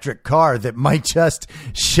electric car that might just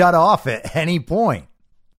shut off at any point.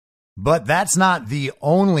 But that's not the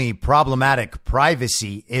only problematic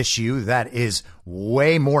privacy issue that is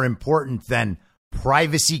way more important than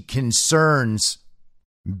privacy concerns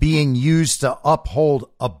being used to uphold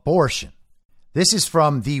abortion. This is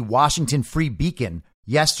from the Washington Free Beacon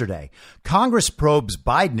yesterday. Congress probes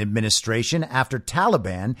Biden administration after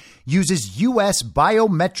Taliban uses U.S.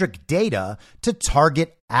 biometric data to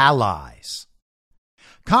target allies.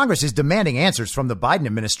 Congress is demanding answers from the Biden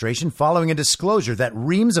administration following a disclosure that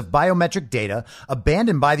reams of biometric data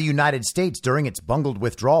abandoned by the United States during its bungled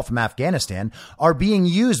withdrawal from Afghanistan are being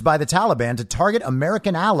used by the Taliban to target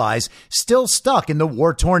American allies still stuck in the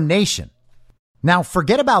war-torn nation. Now,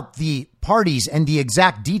 forget about the parties and the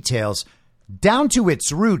exact details. Down to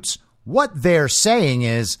its roots, what they're saying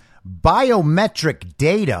is biometric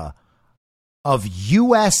data of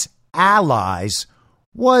U.S. allies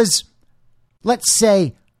was, let's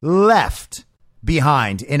say, left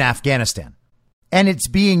behind in Afghanistan. And it's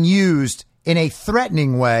being used in a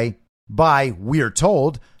threatening way by, we're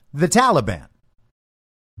told, the Taliban.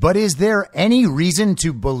 But is there any reason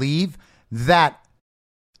to believe that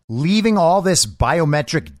leaving all this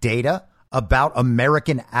biometric data about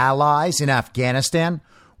American allies in Afghanistan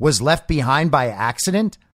was left behind by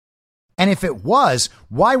accident? And if it was,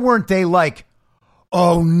 why weren't they like,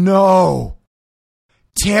 oh no,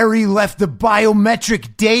 Terry left the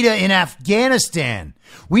biometric data in Afghanistan.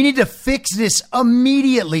 We need to fix this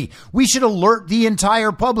immediately. We should alert the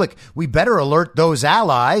entire public. We better alert those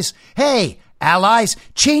allies. Hey, allies,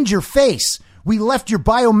 change your face. We left your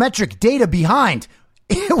biometric data behind.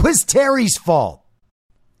 It was Terry's fault.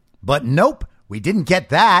 But nope, we didn't get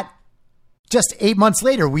that. Just 8 months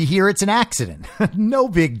later, we hear it's an accident. No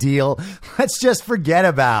big deal. Let's just forget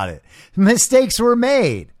about it. Mistakes were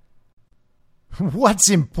made. What's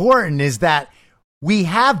important is that we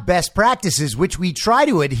have best practices, which we try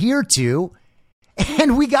to adhere to,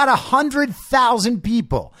 and we got 100,000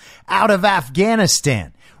 people out of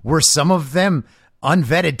Afghanistan. Were some of them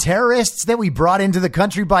unvetted terrorists that we brought into the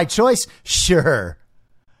country by choice? Sure.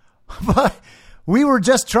 But we were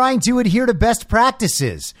just trying to adhere to best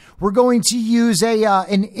practices. We're going to use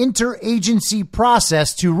an interagency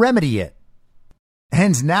process to remedy it.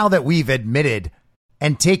 And now that we've admitted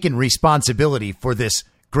and taken responsibility for this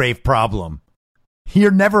grave problem, you're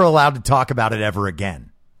never allowed to talk about it ever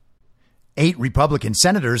again. 8 Republican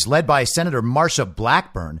senators, led by Senator Marsha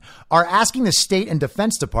Blackburn, are asking the state and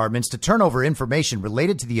defense departments to turn over information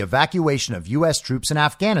related to the evacuation of U.S. troops in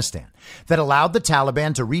Afghanistan that allowed the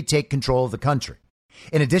Taliban to retake control of the country.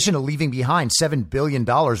 In addition to leaving behind $7 billion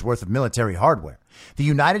worth of military hardware, the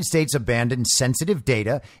United States abandoned sensitive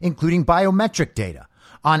data, including biometric data,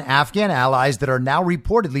 on Afghan allies that are now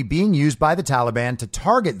reportedly being used by the Taliban to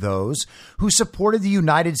target those who supported the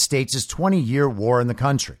United States' 20-year war in the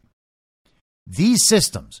country. These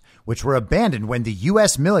systems, which were abandoned when the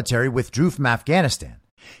U.S. military withdrew from Afghanistan,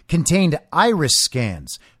 contained iris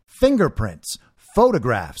scans, fingerprints,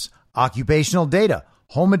 photographs, occupational data,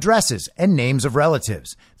 home addresses, and names of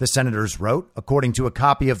relatives, the senators wrote, according to a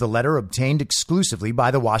copy of the letter obtained exclusively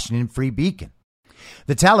by the Washington Free Beacon.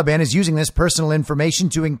 The Taliban is using this personal information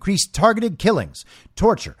to increase targeted killings,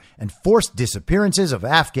 torture, and forced disappearances of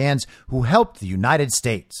Afghans who helped the United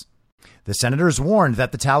States. The senators warned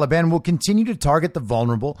that the Taliban will continue to target the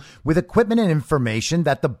vulnerable with equipment and information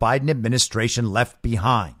that the Biden administration left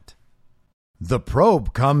behind. The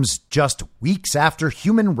probe comes just weeks after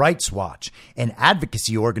Human Rights Watch, an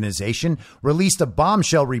advocacy organization, released a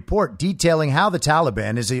bombshell report detailing how the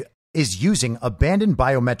Taliban is using abandoned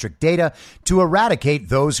biometric data to eradicate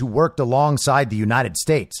those who worked alongside the United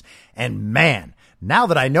States. And man, now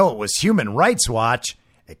that I know it was Human Rights Watch,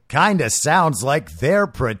 it kind of sounds like they're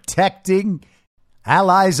protecting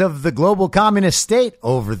allies of the global communist state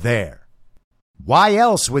over there. Why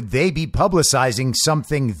else would they be publicizing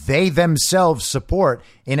something they themselves support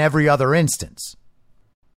in every other instance?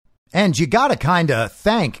 And you got to kind of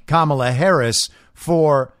thank Kamala Harris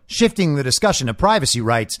for shifting the discussion to privacy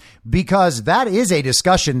rights, because that is a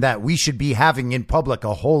discussion that we should be having in public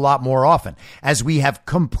a whole lot more often, as we have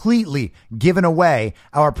completely given away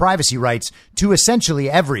our privacy rights to essentially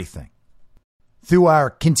everything through our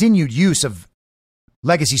continued use of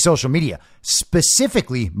legacy social media,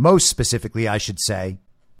 most specifically, I should say,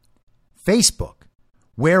 Facebook,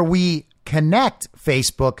 where we connect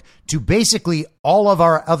Facebook to basically all of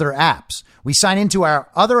our other apps. We sign into our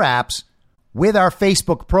other apps with our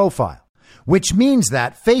Facebook profile, which means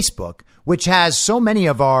that Facebook, which has so many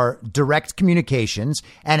of our direct communications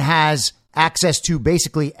and has access to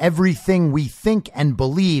basically everything we think and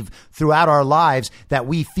believe throughout our lives that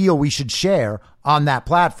we feel we should share on that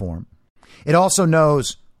platform. It also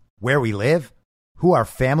knows where we live, who our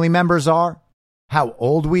family members are, how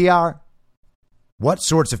old we are, what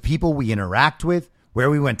sorts of people we interact with, where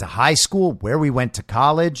we went to high school, where we went to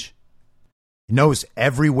college. It knows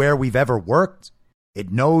everywhere we've ever worked. It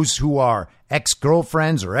knows who our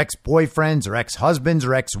ex-girlfriends or ex-boyfriends or ex-husbands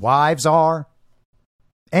or ex-wives are.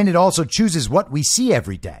 And it also chooses what we see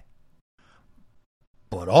every day.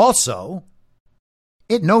 But also,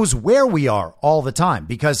 it knows where we are all the time,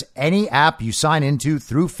 because any app you sign into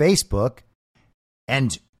through Facebook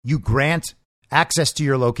and you grant access to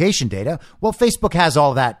your location data, well, Facebook has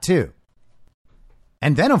all that too.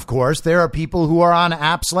 And then, of course, there are people who are on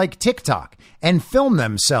apps like TikTok and film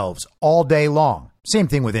themselves all day long. Same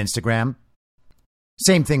thing with Instagram.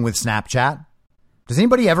 Same thing with Snapchat. Does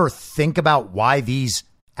anybody ever think about why these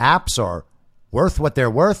apps are worth what they're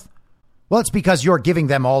worth? Well, it's because you're giving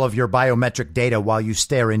them all of your biometric data while you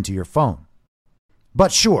stare into your phone.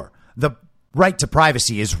 But sure, the right to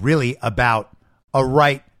privacy is really about a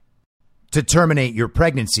right to terminate your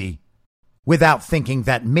pregnancy without thinking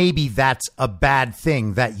that maybe that's a bad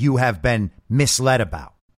thing that you have been misled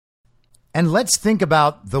about. And let's think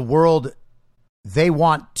about the world they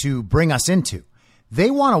want to bring us into. They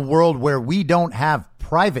want a world where we don't have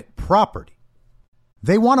private property.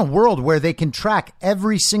 They want a world where they can track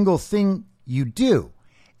every single thing you do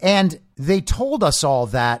And they told us all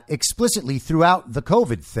that explicitly throughout the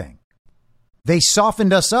COVID thing. They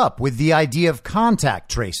softened us up with the idea of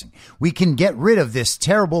contact tracing. We can get rid of this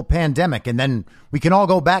terrible pandemic and then we can all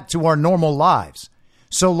go back to our normal lives,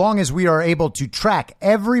 so long as we are able to track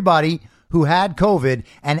everybody who had COVID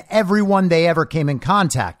and everyone they ever came in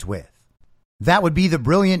contact with. That would be the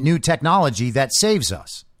brilliant new technology that saves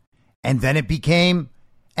us. And then it became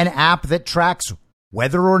an app that tracks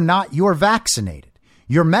whether or not you're vaccinated.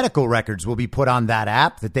 Your medical records will be put on that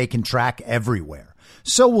app that they can track everywhere.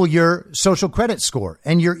 So will your social credit score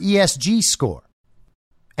and your ESG score.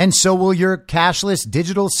 And so will your cashless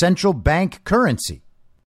digital central bank currency.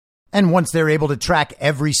 And once they're able to track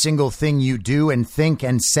every single thing you do and think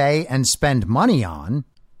and say and spend money on,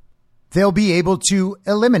 they'll be able to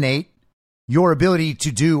eliminate your ability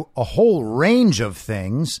to do a whole range of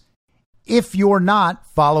things if you're not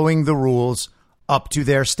following the rules up to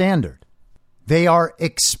their standard. They are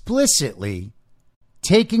explicitly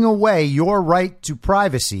taking away your right to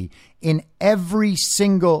privacy in every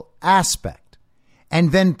single aspect,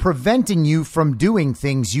 and then preventing you from doing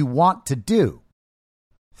things you want to do.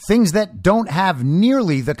 Things that don't have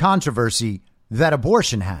nearly the controversy that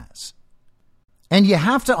abortion has. And you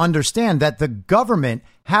have to understand that the government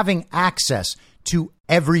having access to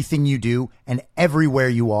everything you do and everywhere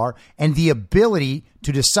you are, and the ability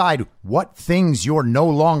to decide what things you're no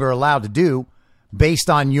longer allowed to do based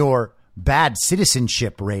on your bad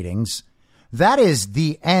citizenship ratings, that is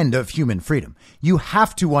the end of human freedom. You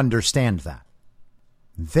have to understand that.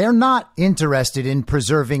 They're not interested in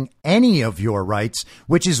preserving any of your rights,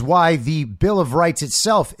 which is why the Bill of Rights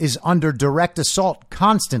itself is under direct assault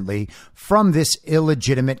constantly from this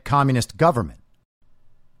illegitimate communist government.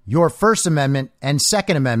 Your First Amendment and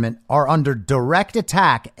Second Amendment are under direct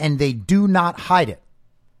attack, and they do not hide it.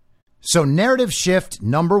 So narrative shift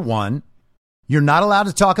number one, you're not allowed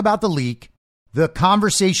to talk about the leak. The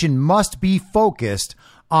conversation must be focused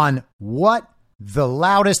on what the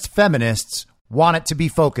loudest feminists want it to be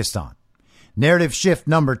focused on. Narrative shift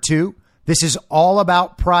number two, this is all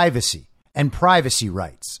about privacy and privacy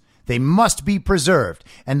rights. They must be preserved.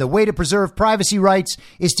 And the way to preserve privacy rights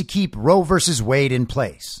is to keep Roe versus Wade in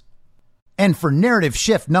place. And for narrative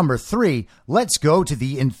shift number three, let's go to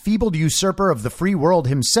the enfeebled usurper of the free world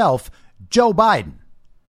himself, Joe Biden.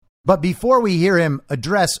 But before we hear him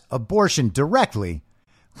address abortion directly,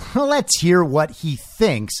 let's hear what he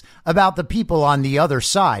thinks about the people on the other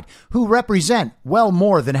side who represent well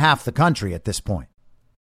more than half the country at this point.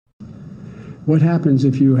 What happens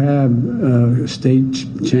if you have a state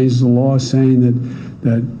changes the law saying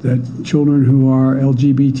that children who are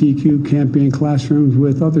LGBTQ can't be in classrooms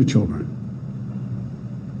with other children?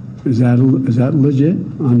 Is that legit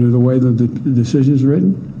under the way that the decision is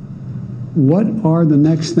written? What are the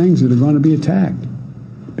next things that are going to be attacked?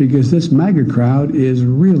 Because this MAGA crowd is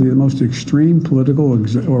really the most extreme political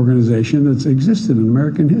organization that's existed in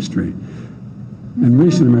American history, in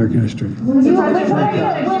recent American history.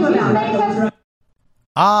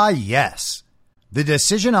 Ah, yes. The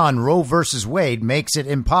decision on Roe versus Wade makes it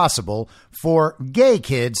impossible for gay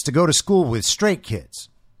kids to go to school with straight kids.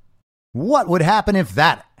 What would happen if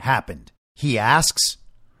that happened? He asks.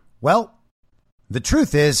 Well, the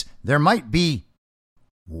truth is, there might be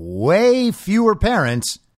way fewer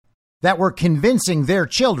parents that were convincing their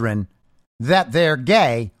children that they're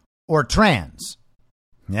gay or trans.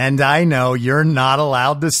 And I know you're not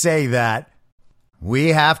allowed to say that. We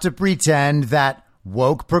have to pretend that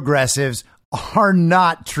woke progressives are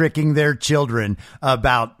not tricking their children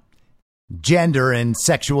about gender and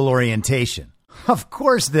sexual orientation. Of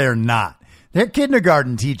course they're not. Their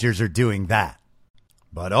kindergarten teachers are doing that.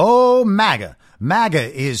 But oh, MAGA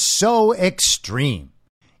is so extreme.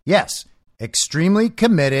 Yes, extremely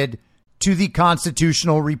committed to the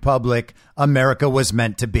constitutional republic America was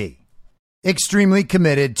meant to be. Extremely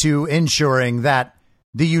committed to ensuring that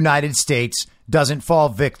the United States doesn't fall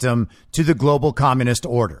victim to the global communist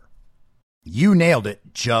order. You nailed it,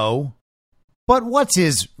 Joe. But what's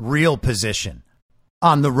his real position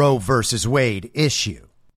on the Roe versus Wade issue?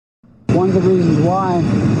 One of the reasons why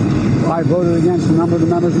I voted against a number of the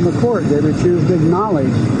members in the court, they refused to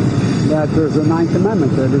acknowledge that there's a Ninth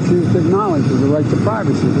Amendment. They refused to acknowledge there's a right to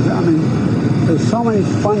privacy. I mean, there's so many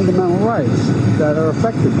fundamental rights that are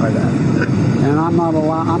affected by that, and I'm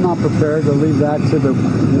not prepared to leave that to the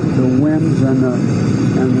whims of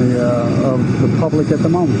the public at the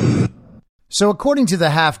moment. So according to the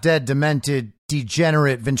half-dead, demented,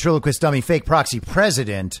 degenerate, ventriloquist dummy, fake proxy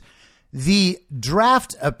president, the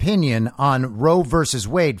draft opinion on Roe versus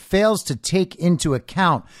Wade fails to take into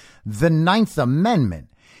account the Ninth Amendment.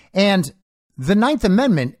 And the Ninth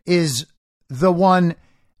Amendment is the one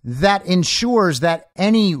that ensures that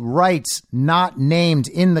any rights not named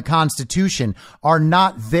in the Constitution are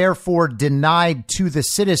not therefore denied to the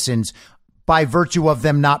citizens by virtue of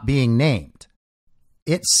them not being named.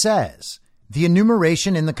 It says, the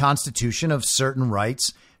enumeration in the Constitution of certain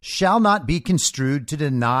rights shall not be construed to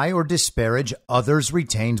deny or disparage others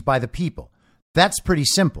retained by the people. That's pretty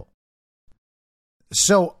simple.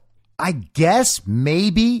 So I guess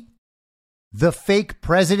maybe the fake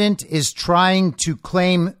president is trying to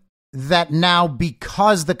claim that now,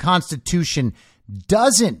 because the Constitution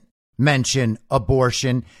doesn't mention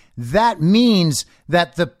abortion, that means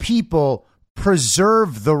that the people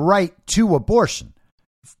preserve the right to abortion.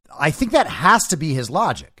 I think that has to be his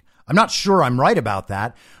logic. I'm not sure I'm right about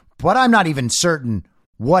that, but I'm not even certain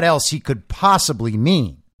what else he could possibly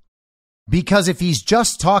mean. Because if he's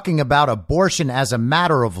just talking about abortion as a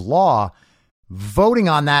matter of law, voting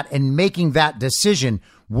on that and making that decision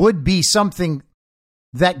would be something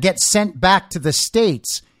that gets sent back to the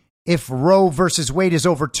states. If Roe versus Wade is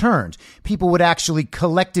overturned, people would actually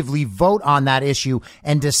collectively vote on that issue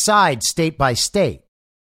and decide state by state.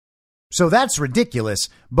 So that's ridiculous.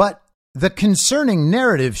 But the concerning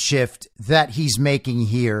narrative shift that he's making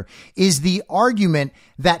here is the argument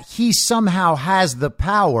that he somehow has the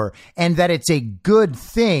power and that it's a good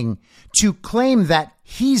thing to claim that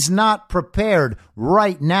he's not prepared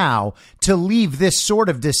right now to leave this sort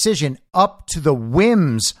of decision up to the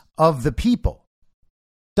whims of the people.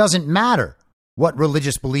 Doesn't matter what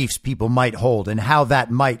religious beliefs people might hold and how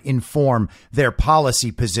that might inform their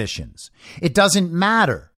policy positions. It doesn't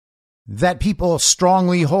matter that people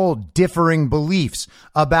strongly hold differing beliefs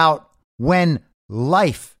about when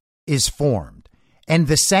life is formed and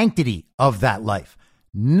the sanctity of that life.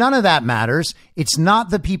 None of that matters. It's not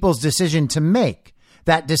the people's decision to make.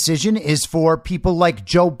 That decision is for people like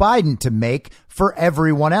Joe Biden to make for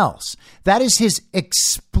everyone else. That is his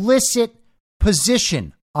explicit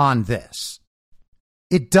position on this.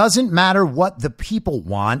 It doesn't matter what the people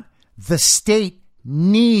want. The state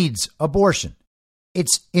needs abortion.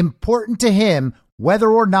 It's important to him whether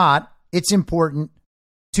or not it's important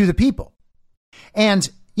to the people. And,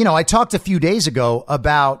 I talked a few days ago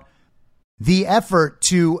about the effort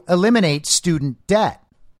to eliminate student debt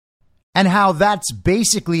and how that's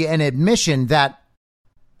basically an admission that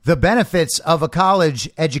the benefits of a college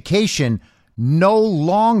education no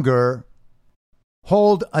longer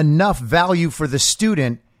hold enough value for the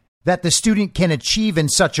student that the student can achieve in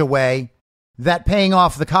such a way that paying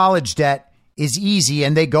off the college debt is easy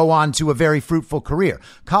and they go on to a very fruitful career.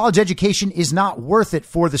 College education is not worth it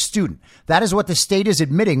for the student. That is what the state is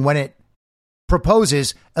admitting when it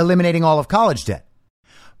proposes eliminating all of college debt.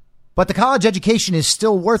 But the college education is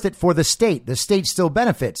still worth it for the state. The state still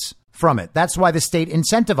benefits from it. That's why the state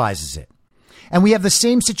incentivizes it. And we have the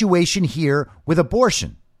same situation here with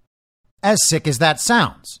abortion. As sick as that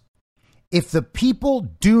sounds. If the people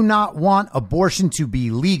do not want abortion to be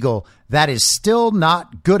legal, that is still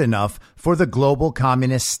not good enough for the global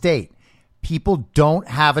communist state. People don't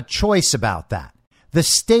have a choice about that. The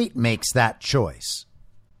state makes that choice.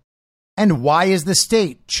 And why is the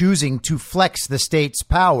state choosing to flex the state's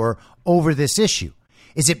power over this issue?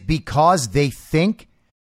 Is it because they think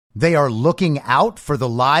they are looking out for the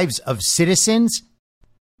lives of citizens?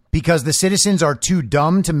 Because the citizens are too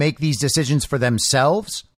dumb to make these decisions for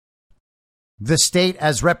themselves? The state,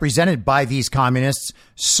 as represented by these communists,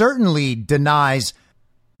 certainly denies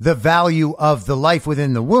the value of the life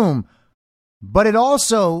within the womb, but it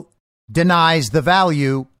also denies the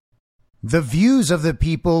value, the views of the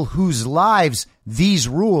people whose lives these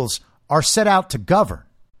rules are set out to govern.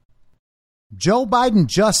 Joe Biden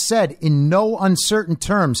just said in no uncertain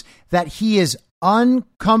terms that he is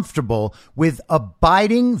uncomfortable with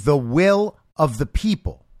abiding the will of the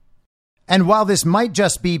people. And while this might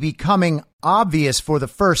just be becoming obvious for the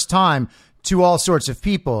first time to all sorts of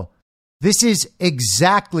people, this is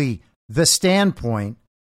exactly the standpoint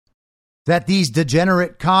that these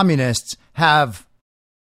degenerate communists have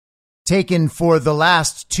taken for the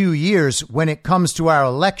last 2 years when it comes to our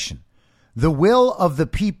election. The will of the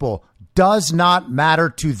people does not matter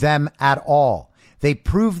to them at all. They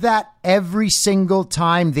prove that every single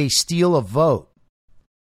time they steal a vote.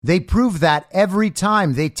 They prove that every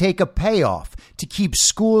time they take a payoff to keep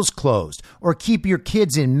schools closed or keep your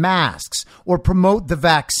kids in masks or promote the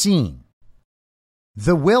vaccine.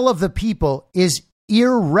 The will of the people is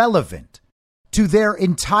irrelevant to their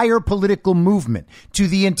entire political movement, to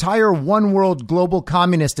the entire one world global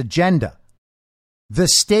communist agenda. The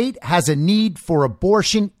state has a need for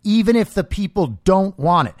abortion even if the people don't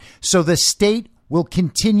want it. So the state will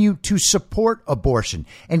continue to support abortion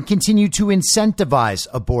and continue to incentivize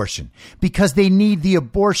abortion because they need the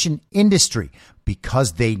abortion industry,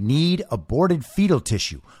 because they need aborted fetal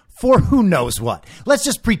tissue for who knows what. Let's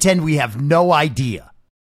just pretend we have no idea.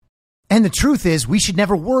 And the truth is, we should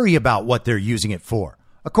never worry about what they're using it for.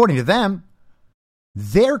 According to them,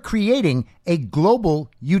 they're creating a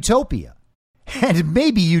global utopia. And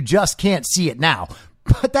maybe you just can't see it now,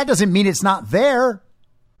 but that doesn't mean it's not there.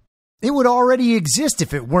 It would already exist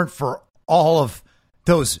if it weren't for all of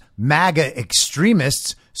those MAGA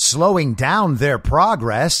extremists slowing down their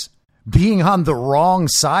progress, being on the wrong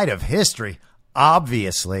side of history,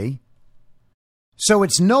 obviously. So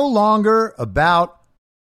it's no longer about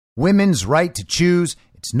women's right to choose.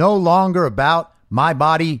 It's no longer about my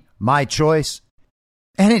body, my choice.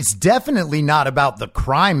 And it's definitely not about the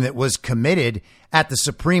crime that was committed at the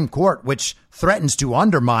Supreme Court, which threatens to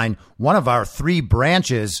undermine one of our three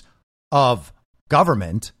branches of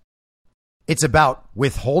government. It's about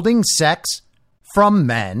withholding sex from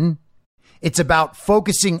men. It's about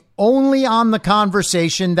focusing only on the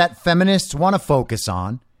conversation that feminists want to focus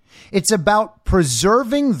on. It's about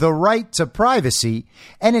preserving the right to privacy.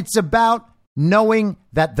 And it's about knowing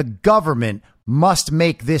that the government must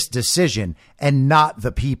make this decision and not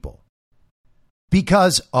the people.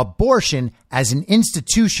 Because abortion as an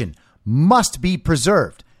institution must be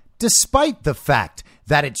preserved, despite the fact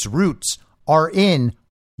that its roots are in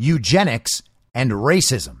eugenics and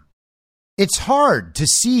racism. It's hard to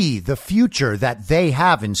see the future that they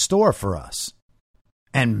have in store for us.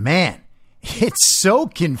 And man, it's so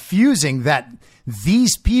confusing that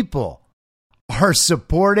these people are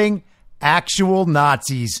supporting actual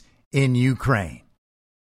Nazis in Ukraine.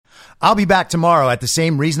 I'll be back tomorrow at the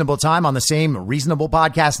same reasonable time on the same Reasonable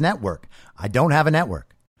Podcast Network. I don't have a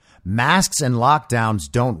network. Masks and lockdowns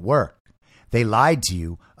don't work. They lied to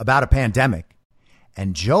you about a pandemic,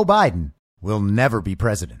 and Joe Biden will never be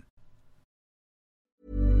president.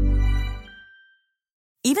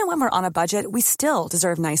 Even when we're on a budget, we still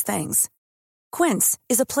deserve nice things. Quince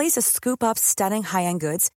is a place to scoop up stunning high-end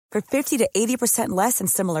goods for 50 to 80% less than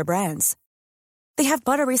similar brands. They have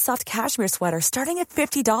buttery soft cashmere sweaters starting at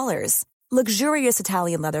 $50, luxurious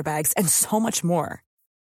Italian leather bags, and so much more.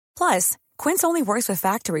 Plus, Quince only works with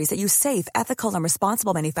factories that use safe, ethical, and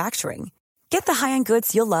responsible manufacturing. Get the high-end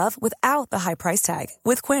goods you'll love without the high price tag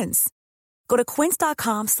with Quince. Go to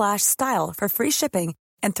quince.com/style for free shipping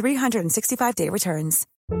and 365-day returns.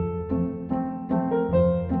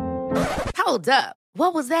 Hold up.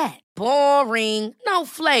 What was that? Boring. No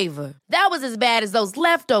flavor. That was as bad as those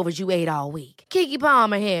leftovers you ate all week. Keke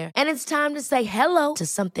Palmer here. And it's time to say hello to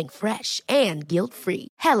something fresh and guilt-free.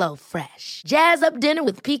 Hello Fresh. Jazz up dinner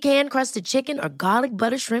with pecan-crusted chicken or garlic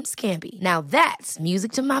butter shrimp scampi. Now that's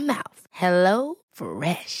music to my mouth. Hello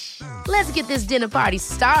Fresh. Let's get this dinner party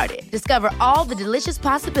started. Discover all the delicious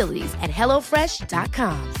possibilities at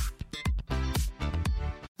HelloFresh.com.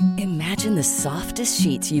 Imagine the softest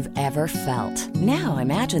sheets you've ever felt. Now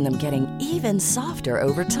imagine them getting even softer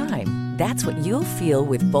over time. That's what you'll feel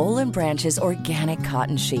with Boll & Branch's organic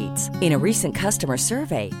cotton sheets. In a recent customer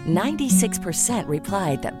survey, 96%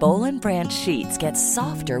 replied that Boll & Branch sheets get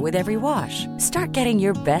softer with every wash. Start getting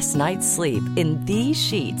your best night's sleep in these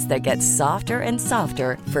sheets that get softer and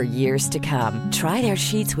softer for years to come. Try their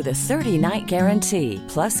sheets with a 30-night guarantee.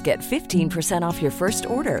 Plus, get 15% off your first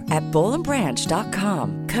order at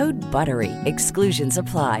bollandbranch.com. Code BUTTERY. Exclusions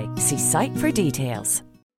apply. See site for details.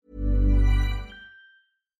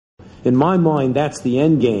 In my mind, that's the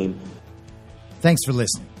end game. Thanks for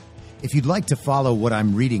listening. If you'd like to follow what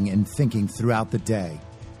I'm reading and thinking throughout the day,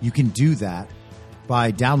 you can do that by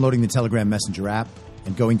downloading the Telegram Messenger app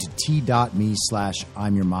and going to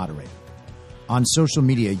t.me/I'm your moderator. On social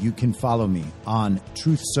media, you can follow me on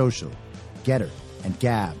Truth Social, Getter, and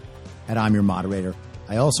Gab at I'm your moderator.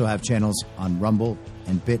 I also have channels on Rumble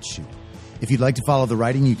and BitChute. If you'd like to follow the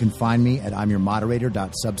writing, you can find me at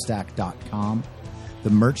imyourmoderator.substack.com. The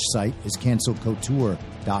merch site is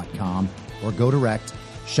cancelcouture.com or go direct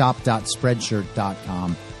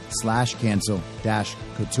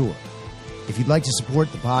shop.spreadshirt.com/cancel-couture. If you'd like to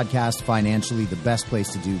support the podcast financially, the best place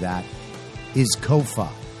to do that is Ko-Fi.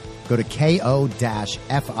 Go to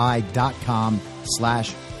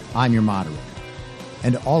ko-fi.com/I'm your moderator.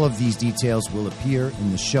 And all of these details will appear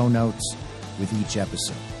in the show notes with each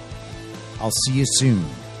episode. I'll see you soon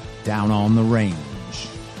down on the range.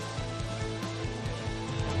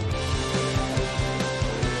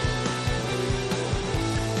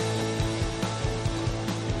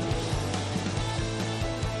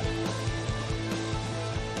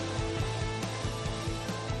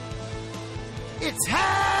 It's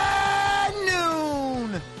happening!